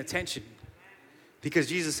paying attention. Because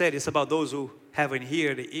Jesus said it's about those who have an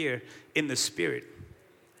ear to ear in the Spirit.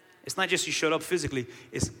 It's not just you showed up physically,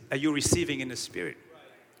 it's are you receiving in the Spirit.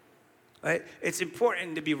 Right? It's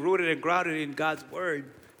important to be rooted and grounded in God's Word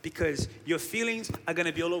because your feelings are going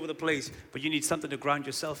to be all over the place, but you need something to ground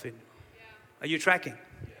yourself in. Are you tracking?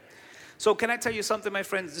 So can I tell you something, my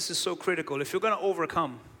friends? This is so critical. If you're going to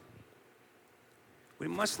overcome, we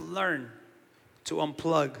must learn to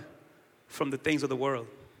unplug from the things of the world.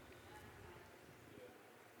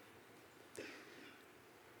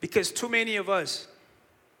 Because too many of us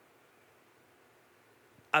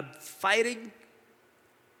are fighting,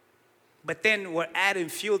 but then we're adding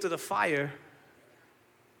fuel to the fire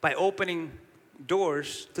by opening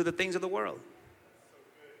doors to the things of the world.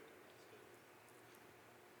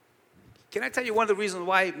 Can I tell you one of the reasons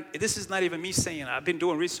why, this is not even me saying, I've been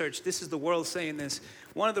doing research, this is the world saying this.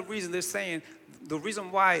 One of the reasons they're saying, the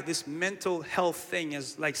reason why this mental health thing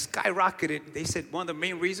is like skyrocketed, they said one of the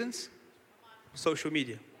main reasons, social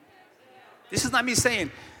media. This is not me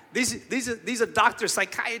saying, these are doctors,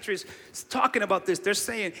 psychiatrists talking about this. They're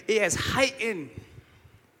saying it has heightened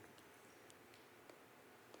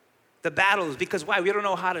the battles because why? We don't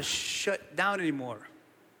know how to shut down anymore.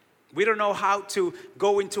 We don't know how to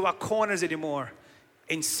go into our corners anymore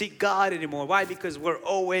and seek God anymore. Why? Because we're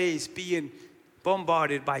always being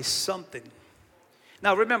bombarded by something.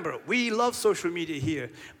 Now remember, we love social media here,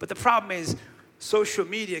 but the problem is social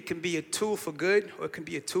media can be a tool for good or it can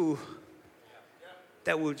be a tool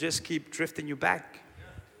that will just keep drifting you back.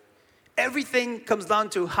 Everything comes down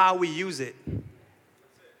to how we use it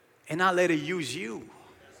and not let it use you.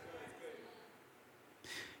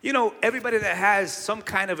 You know, everybody that has some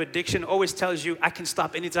kind of addiction always tells you, I can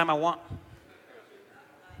stop anytime I want.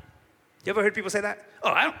 You ever heard people say that? Oh,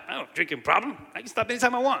 I don't drinking problem. I can stop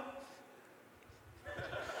anytime I want.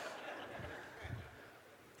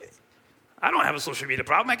 I don't have a social media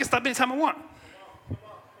problem. I can stop anytime I want.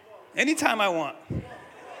 Anytime I want.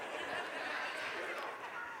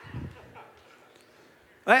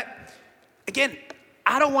 Right? Again,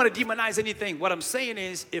 I don't want to demonize anything. What I'm saying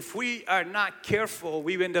is, if we are not careful,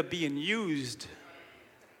 we end up being used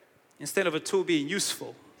instead of a tool being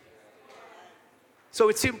useful. So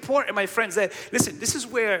it's important, my friends, that, listen, this is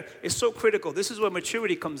where it's so critical. This is where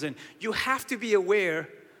maturity comes in. You have to be aware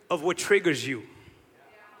of what triggers you.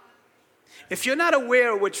 If you're not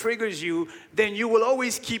aware of what triggers you, then you will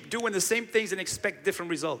always keep doing the same things and expect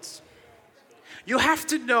different results. You have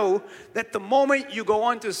to know that the moment you go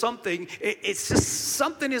on to something, it's just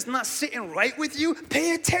something is not sitting right with you.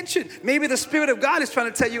 Pay attention. Maybe the Spirit of God is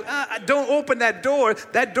trying to tell you, don't open that door.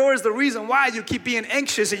 That door is the reason why you keep being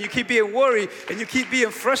anxious and you keep being worried and you keep being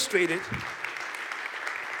frustrated.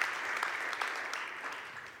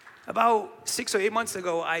 About 6 or 8 months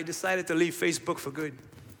ago, I decided to leave Facebook for good.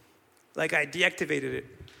 Like I deactivated it.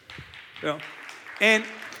 You know? And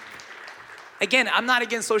again, I'm not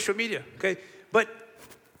against social media, okay? But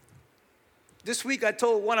this week I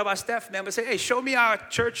told one of our staff members, hey, show me our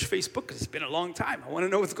church Facebook, because it's been a long time. I want to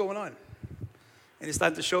know what's going on. And he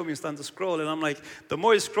started to show me and started to scroll. And I'm like, the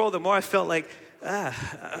more he scrolled, the more I felt like, And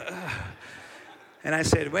I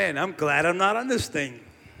said, man, I'm glad I'm not on this thing.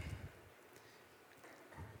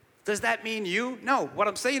 Does that mean you? No. What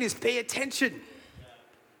I'm saying is pay attention.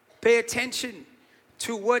 Pay attention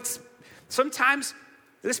to what's, sometimes,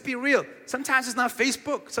 let's be real. Sometimes it's not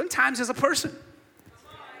Facebook. Sometimes it's a person.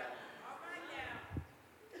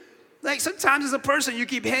 Like sometimes it's a person you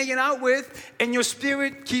keep hanging out with and your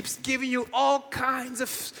spirit keeps giving you all kinds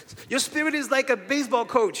of, your spirit is like a baseball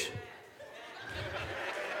coach.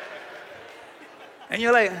 And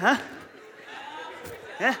you're like, huh?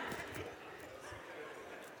 Yeah.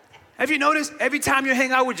 Have you noticed every time you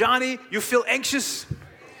hang out with Johnny, you feel anxious?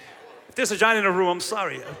 If there's a Johnny in the room, I'm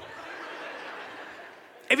sorry.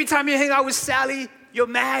 Every time you hang out with Sally, you're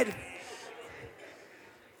mad.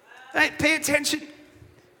 Right? Pay attention.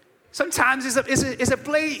 Sometimes it's a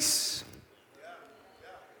place.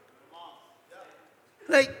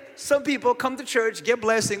 Like some people come to church, get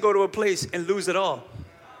blessed, and go to a place and lose it all.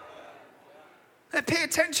 Right? Pay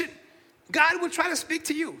attention. God will try to speak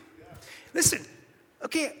to you. Listen,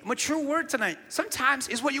 okay, mature word tonight. Sometimes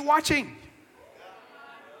it's what you're watching.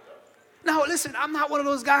 Now, listen, I'm not one of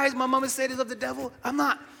those guys, my mama said is of the devil. I'm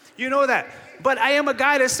not. You know that. But I am a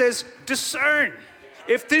guy that says, discern.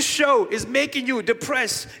 If this show is making you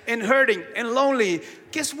depressed and hurting and lonely,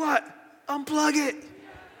 guess what? Unplug it.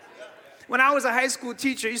 When I was a high school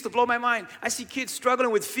teacher, it used to blow my mind. I see kids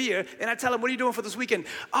struggling with fear, and I tell them, what are you doing for this weekend?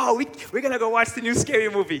 Oh, we're going to go watch the new scary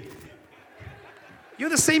movie. You're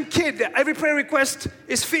the same kid that every prayer request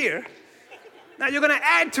is fear. Now you're going to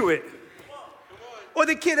add to it. Or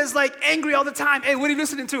the kid is like angry all the time. Hey, what are you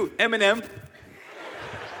listening to? Eminem.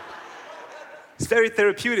 It's very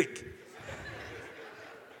therapeutic.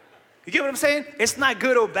 You get what I'm saying? It's not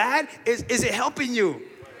good or bad. Is it helping you?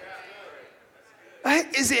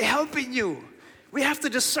 Right? Is it helping you? We have to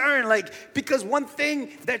discern, because one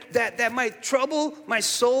thing that might trouble my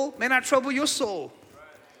soul may not trouble your soul.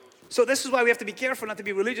 So this is why we have to be careful not to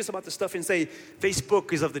be religious about the stuff and say,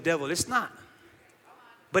 Facebook is of the devil. It's not.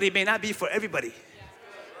 But it may not be for everybody.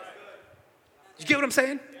 You get what I'm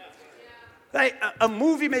saying? Like a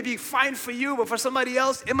movie may be fine for you, but for somebody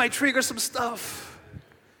else, it might trigger some stuff.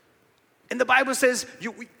 And the Bible says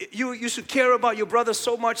you should care about your brother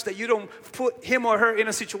so much that you don't put him or her in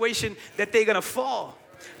a situation that they're going to fall.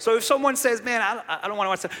 So if someone says, man, I don't want to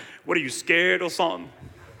watch that. What, are you scared or something?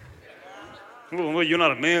 Well, you're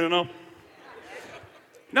not a man enough?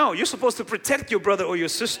 No, you're supposed to protect your brother or your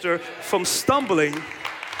sister from stumbling.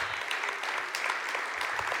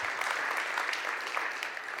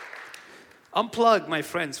 Unplug, my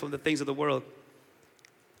friends, from the things of the world.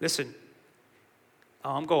 Listen,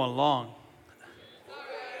 I'm going long.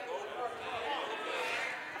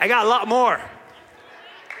 I got a lot more.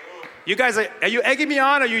 You guys, are you egging me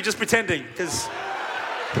on or are you just pretending? Because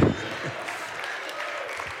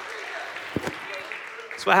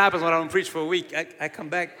that's what happens when I don't preach for a week. I come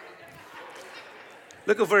back.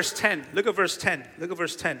 Look at verse 10. Look at verse 10. Look at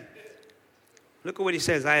verse 10. Look at what he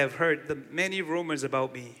says. I have heard the many rumors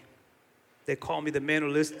about me. They call me the man who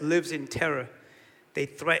lives in terror. They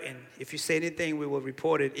threaten. If you say anything, we will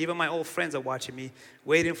report it. Even my old friends are watching me,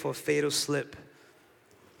 waiting for a fatal slip.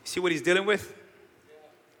 See what he's dealing with?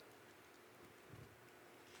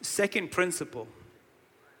 Second principle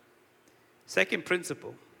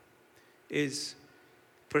is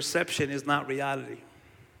perception is not reality.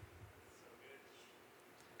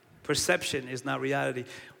 Perception is not reality.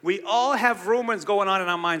 We all have rumors going on in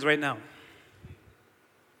our minds right now.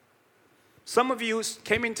 Some of you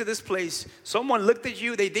came into this place, someone looked at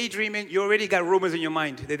you, they daydreaming, you already got rumors in your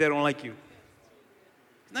mind that they don't like you.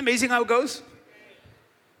 Isn't that amazing how it goes?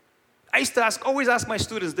 I used to always ask my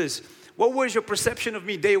students this, what was your perception of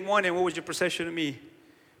me day one and what was your perception of me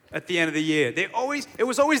at the end of the year? It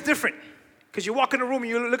was always different. Because you walk in a room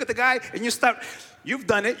and you look at the guy and you've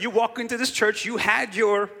done it, you walk into this church, you had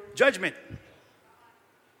your judgment.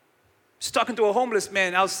 Just talking to a homeless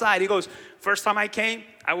man outside, he goes, first time I came,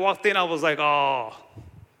 I walked in, I was like, oh.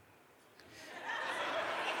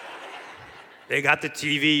 They got the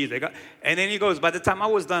TV, and then he goes, by the time I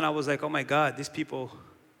was done, I was like, oh my God, these people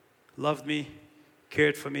loved me,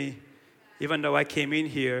 cared for me, even though I came in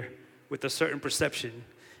here with a certain perception,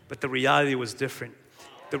 but the reality was different.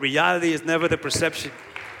 The reality is never the perception.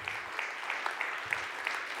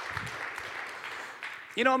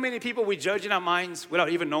 You know how many people we judge in our minds without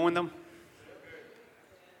even knowing them?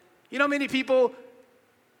 You know how many people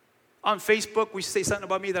on Facebook, we say something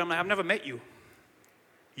about me that I'm like, I've never met you.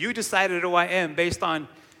 You decided who I am based on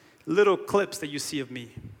little clips that you see of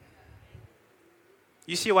me.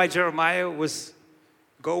 You see why Jeremiah was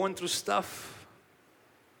going through stuff?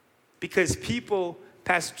 Because people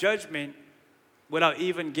pass judgment without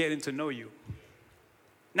even getting to know you.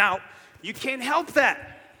 Now, you can't help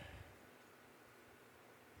that.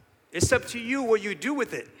 It's up to you what you do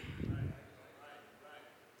with it.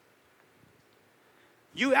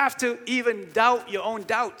 You have to even doubt your own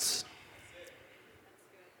doubts.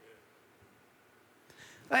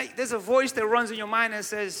 Like, there's a voice that runs in your mind that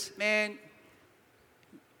says, man,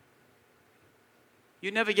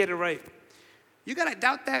 you never get it right. You got to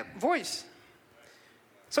doubt that voice.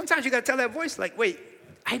 Sometimes you got to tell that voice, like, wait,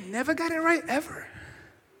 I never got it right ever.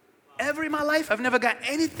 Ever in my life, I've never got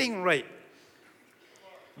anything right.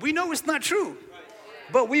 We know it's not true,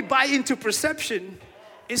 but we buy into perception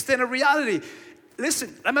instead of reality.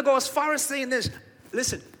 Listen, I'm going to go as far as saying this.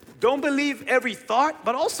 Listen, don't believe every thought,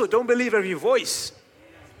 but also don't believe every voice.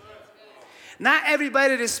 Not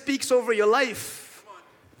everybody that speaks over your life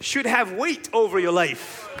should have weight over your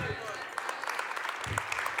life.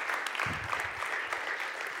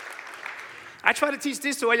 I try to teach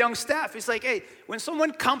this to our young staff. It's like, hey, when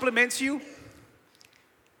someone compliments you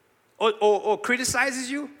or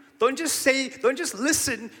criticizes you, don't just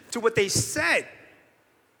listen to what they said.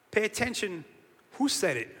 Pay attention who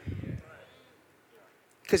said it.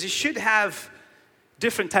 Because it should have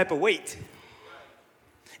different type of weight.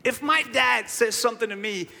 If my dad says something to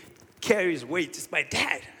me, carries weight. It's my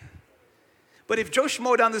dad. But if Joe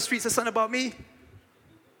Schmo down the street says something about me,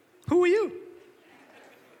 who are you?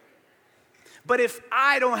 But if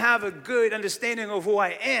I don't have a good understanding of who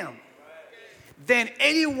I am, then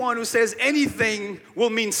anyone who says anything will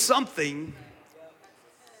mean something.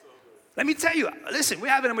 Let me tell you, listen, we're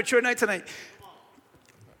having a mature night tonight.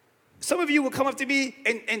 Some of you will come up to me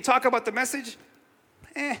and talk about the message.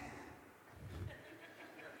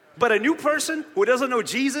 But a new person who doesn't know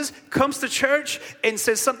Jesus comes to church and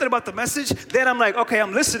says something about the message, then I'm like, okay,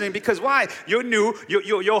 I'm listening, because why? You're new,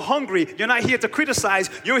 you're hungry, you're not here to criticize,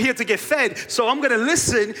 you're here to get fed. So I'm going to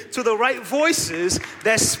listen to the right voices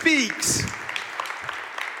that speaks.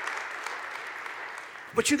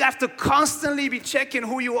 But you have to constantly be checking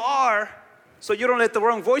who you are so you don't let the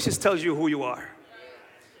wrong voices tell you who you are.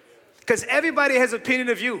 Because everybody has an opinion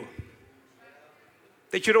of you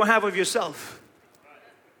that you don't have of yourself.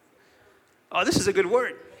 Oh, this is a good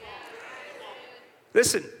word.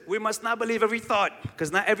 Listen, we must not believe every thought,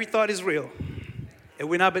 because not every thought is real. And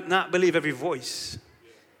we not believe every voice.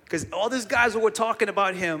 Because all these guys who were talking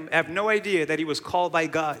about him have no idea that he was called by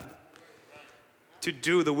God to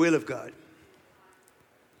do the will of God.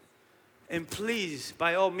 And please,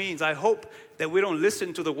 by all means, I hope that we don't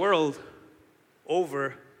listen to the world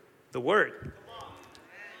over the word.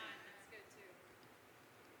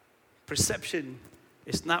 Perception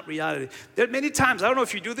is not reality. There are many times, I don't know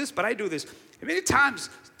if you do this, but I do this. Many times,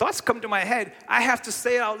 thoughts come to my head. I have to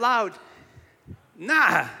say it out loud.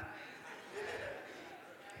 Nah.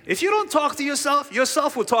 If you don't talk to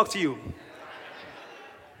yourself will talk to you.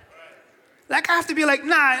 Like, I have to be like,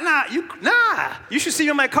 nah, you should see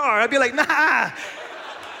me in my car. I'd be like, nah.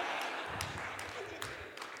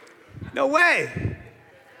 No way.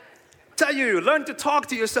 Tell you, learn to talk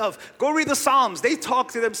to yourself. Go read the Psalms. They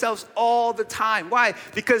talk to themselves all the time. Why?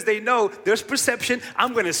 Because they know there's perception.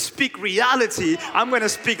 I'm going to speak reality. I'm going to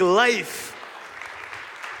speak life.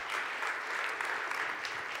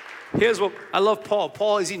 Here's what, I love Paul.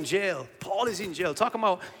 Paul is in jail. Talk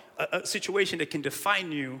about a situation that can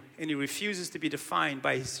define you, and he refuses to be defined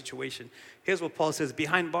by his situation. Here's what Paul says,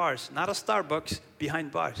 behind bars, not a Starbucks,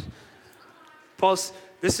 behind bars.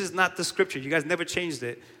 This is not the scripture. You guys never changed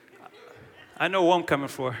it. I know what I'm coming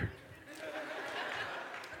for.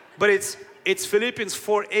 But it's Philippians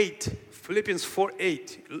 4:8. Philippians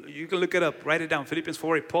 4:8. You can look it up, write it down. Philippians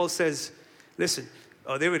 4:8. Paul says, listen,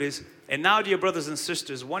 there it is. And now, dear brothers and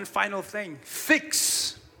sisters, one final thing.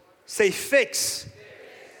 Fix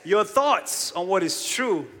your thoughts on what is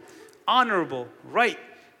true, honorable, right,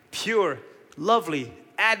 pure, lovely,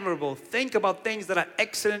 admirable. Think about things that are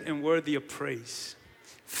excellent and worthy of praise.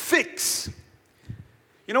 Fix.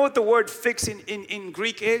 You know what the word fix in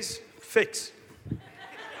Greek is? Fix.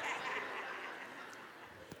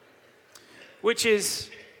 Which is,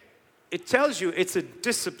 it tells you it's a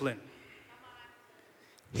discipline.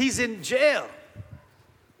 He's in jail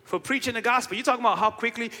for preaching the gospel. You're talking about how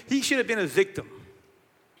quickly he should have been a victim.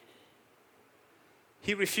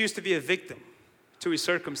 He refused to be a victim to his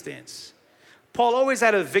circumstance. Paul always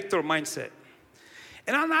had a victor mindset.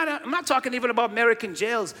 And I'm not talking even about American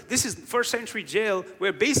jails. This is first century jail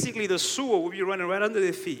where basically the sewer will be running right under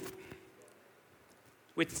their feet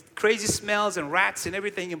with crazy smells and rats and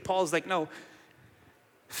everything. And Paul's like, no,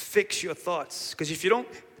 fix your thoughts. Because if you don't,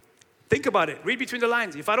 think about it. Read between the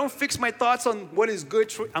lines. If I don't fix my thoughts on what is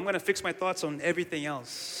good, I'm going to fix my thoughts on everything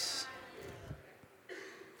else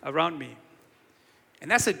around me. And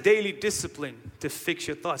that's a daily discipline to fix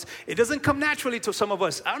your thoughts. It doesn't come naturally to some of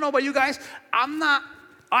us. I don't know about you guys. I'm not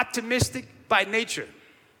optimistic by nature.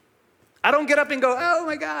 I don't get up and go, oh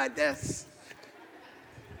my God, this.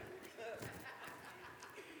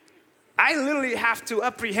 I literally have to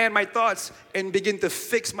apprehend my thoughts and begin to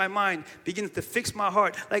fix my mind, begin to fix my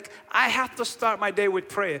heart. Like, I have to start my day with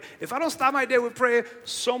prayer. If I don't start my day with prayer,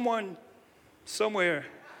 someone, somewhere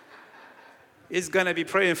is going to be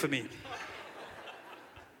praying for me.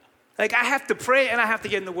 Like, I have to pray and I have to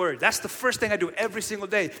get in the Word. That's the first thing I do every single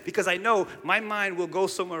day, because I know my mind will go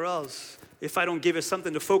somewhere else if I don't give it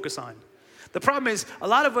something to focus on. The problem is, a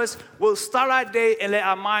lot of us will start our day and let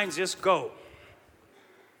our minds just go.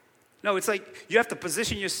 No, it's like you have to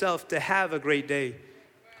position yourself to have a great day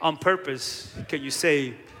on purpose. Can you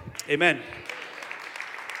say amen?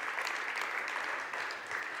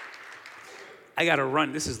 I got to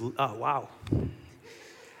run. This is, oh, wow.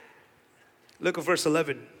 Look at verse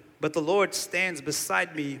 11. But the Lord stands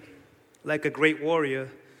beside me like a great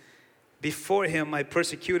warrior. Before him, my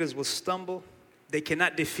persecutors will stumble. They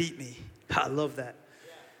cannot defeat me. I love that.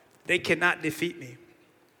 They cannot defeat me.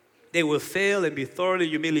 They will fail and be thoroughly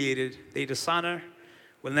humiliated. Their dishonor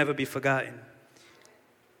will never be forgotten.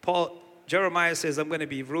 Jeremiah says, I'm going to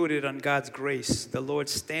be rooted on God's grace. The Lord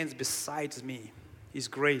stands beside me. His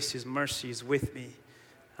grace, His mercy is with me.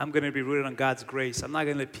 I'm going to be rooted on God's grace. I'm not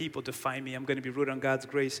going to let people define me. I'm going to be rooted on God's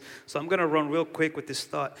grace. So I'm going to run real quick with this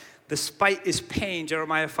thought. Despite his pain,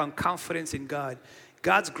 Jeremiah found confidence in God.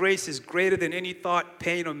 God's grace is greater than any thought,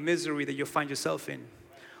 pain, or misery that you'll find yourself in.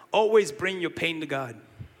 Always bring your pain to God.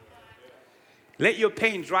 Let your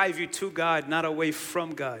pain drive you to God, not away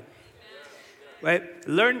from God. Right?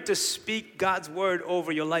 Learn to speak God's word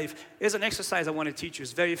over your life. There's an exercise I want to teach you.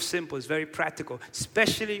 It's very simple. It's very practical,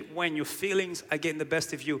 especially when your feelings are getting the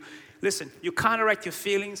best of you. Listen, you counteract your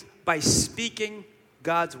feelings by speaking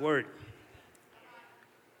God's word.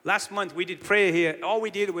 Last month we did prayer here. All we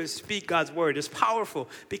did was speak God's word. It's powerful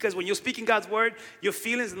because when you're speaking God's word, your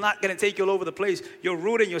feelings are not going to take you all over the place. You're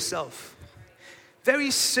rooting yourself. Very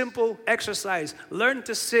simple exercise. Learn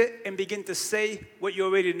to sit and begin to say what you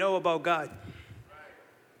already know about God.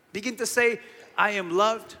 Begin to say, I am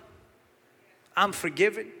loved, I'm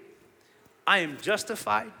forgiven, I am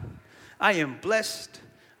justified, I am blessed,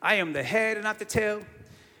 I am the head and not the tail.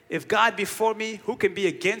 If God be for me, who can be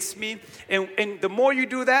against me? And the more you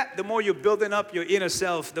do that, the more you're building up your inner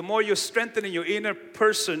self. The more you're strengthening your inner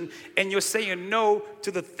person and you're saying no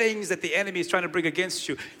to the things that the enemy is trying to bring against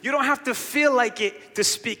you. You don't have to feel like it to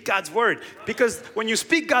speak God's word. Because when you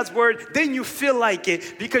speak God's word, then you feel like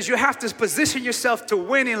it. Because you have to position yourself to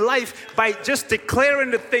win in life by just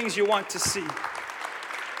declaring the things you want to see.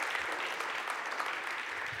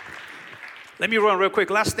 Let me run real quick.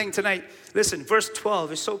 Last thing tonight. Listen, verse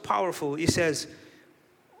 12 is so powerful. He says,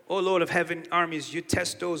 O Lord of heaven armies, you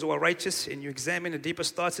test those who are righteous and you examine the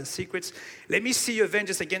deepest thoughts and secrets. Let me see your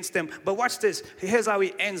vengeance against them. But watch this. Here's how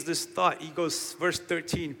he ends this thought. He goes, verse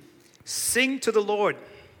 13. Sing to the Lord.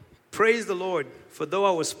 Praise the Lord. For though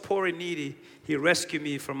I was poor and needy, He rescued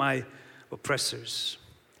me from my oppressors.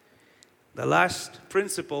 The last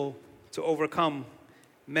principle to overcome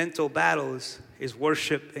mental battles is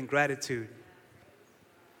worship and gratitude.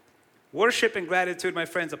 Worship and gratitude, my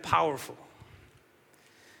friends, are powerful.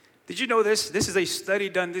 Did you know this? This is a study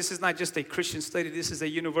done. This is not just a Christian study. This is a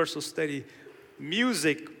universal study.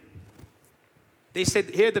 Music, they said,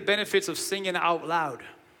 here are the benefits of singing out loud.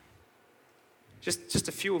 Just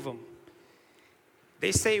a few of them.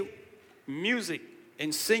 They say music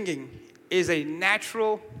and singing is a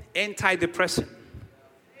natural antidepressant.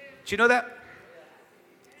 Do you know that?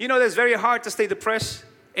 You know that it's very hard to stay depressed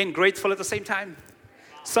and grateful at the same time.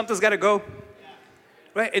 Something's got to go,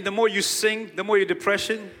 right? And the more you sing, the more your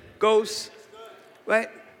depression goes, right?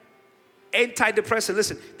 Antidepressant.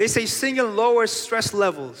 Listen, they say singing lowers stress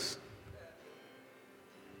levels.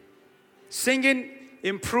 Singing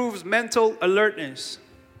improves mental alertness.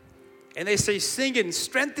 And they say singing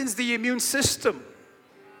strengthens the immune system.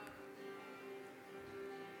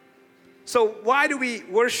 So why do we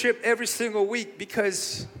worship every single week?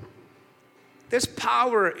 Because there's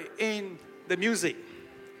power in the music.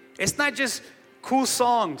 It's not just cool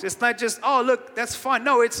songs. It's not just, oh, look, that's fun.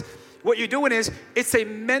 No, it's what you're doing is it's a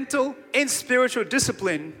mental and spiritual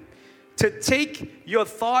discipline to take your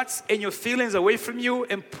thoughts and your feelings away from you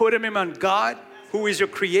and put them on God, who is your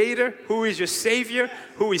creator, who is your savior,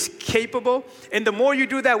 who is capable. And the more you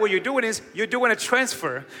do that, what you're doing is you're doing a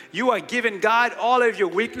transfer. You are giving God all of your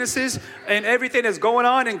weaknesses and everything that's going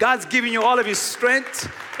on, and God's giving you all of His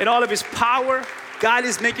strength and all of His power. God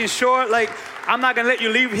is making sure, like, I'm not going to let you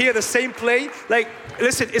leave here the same play. Like,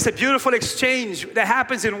 listen, it's a beautiful exchange that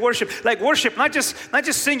happens in worship. Like worship, not just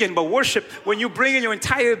singing, but worship. When you bring in your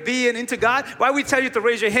entire being into God, why we tell you to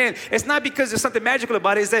raise your hand? It's not because there's something magical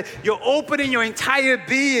about it. It's that you're opening your entire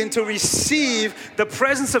being to receive the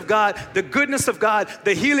presence of God, the goodness of God,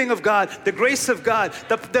 the healing of God, the grace of God.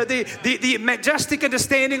 The majestic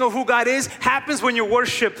understanding of who God is happens when you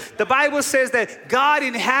worship. The Bible says that God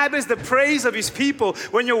inhabits the praise of His people.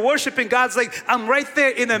 When you're worshiping, God's like, I'm right there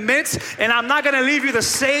in the midst, and I'm not going to leave you the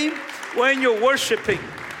same when you're worshiping.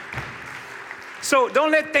 So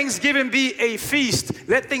don't let Thanksgiving be a feast.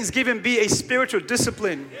 Let Thanksgiving be a spiritual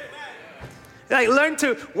discipline. Like, learn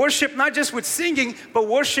to worship not just with singing, but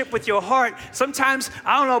worship with your heart. Sometimes,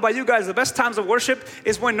 I don't know about you guys, the best times of worship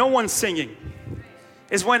is when no one's singing.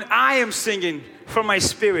 It's when I am singing from my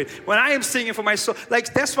spirit, when I am singing for my soul.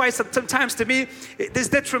 Like, that's why sometimes to me, it's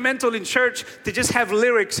detrimental in church to just have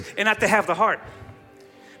lyrics and not to have the heart.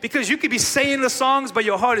 Because you could be saying the songs, but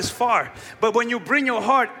your heart is far. But when you bring your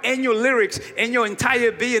heart and your lyrics and your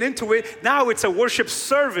entire being into it, now it's a worship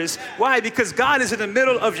service. Why? Because God is in the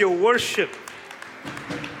middle of your worship.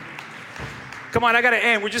 Come on, I got to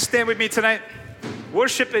end. Would you stand with me tonight?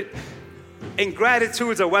 Worship it, and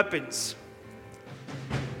gratitudes are weapons.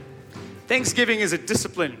 Thanksgiving is a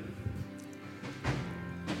discipline.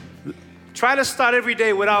 Try to start every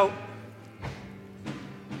day without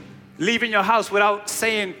leaving your house without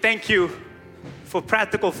saying thank you for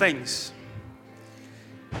practical things.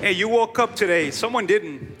 Hey, you woke up today. Someone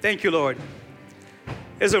didn't. Thank you, Lord.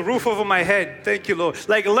 There's a roof over my head. Thank you, Lord.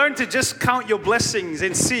 Like, learn to just count your blessings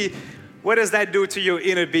and see what does that do to your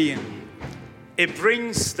inner being. It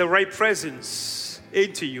brings the right presence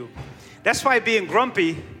into you. That's why being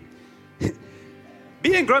grumpy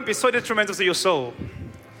is so detrimental to your soul.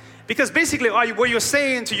 Because basically what you're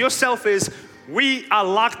saying to yourself is, we are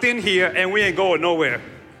locked in here and we ain't going nowhere.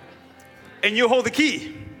 And you hold the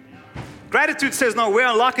key. Gratitude says, no, we're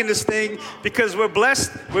unlocking this thing because we're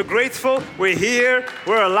blessed, we're grateful, we're here,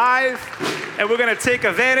 we're alive, and we're going to take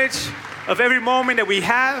advantage of every moment that we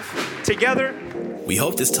have together. We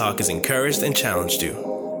hope this talk has encouraged and challenged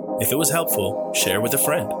you. If it was helpful, share with a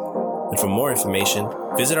friend. And for more information,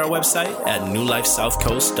 visit our website at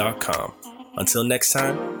newlifesouthcoast.com. Until next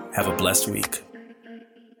time, have a blessed week.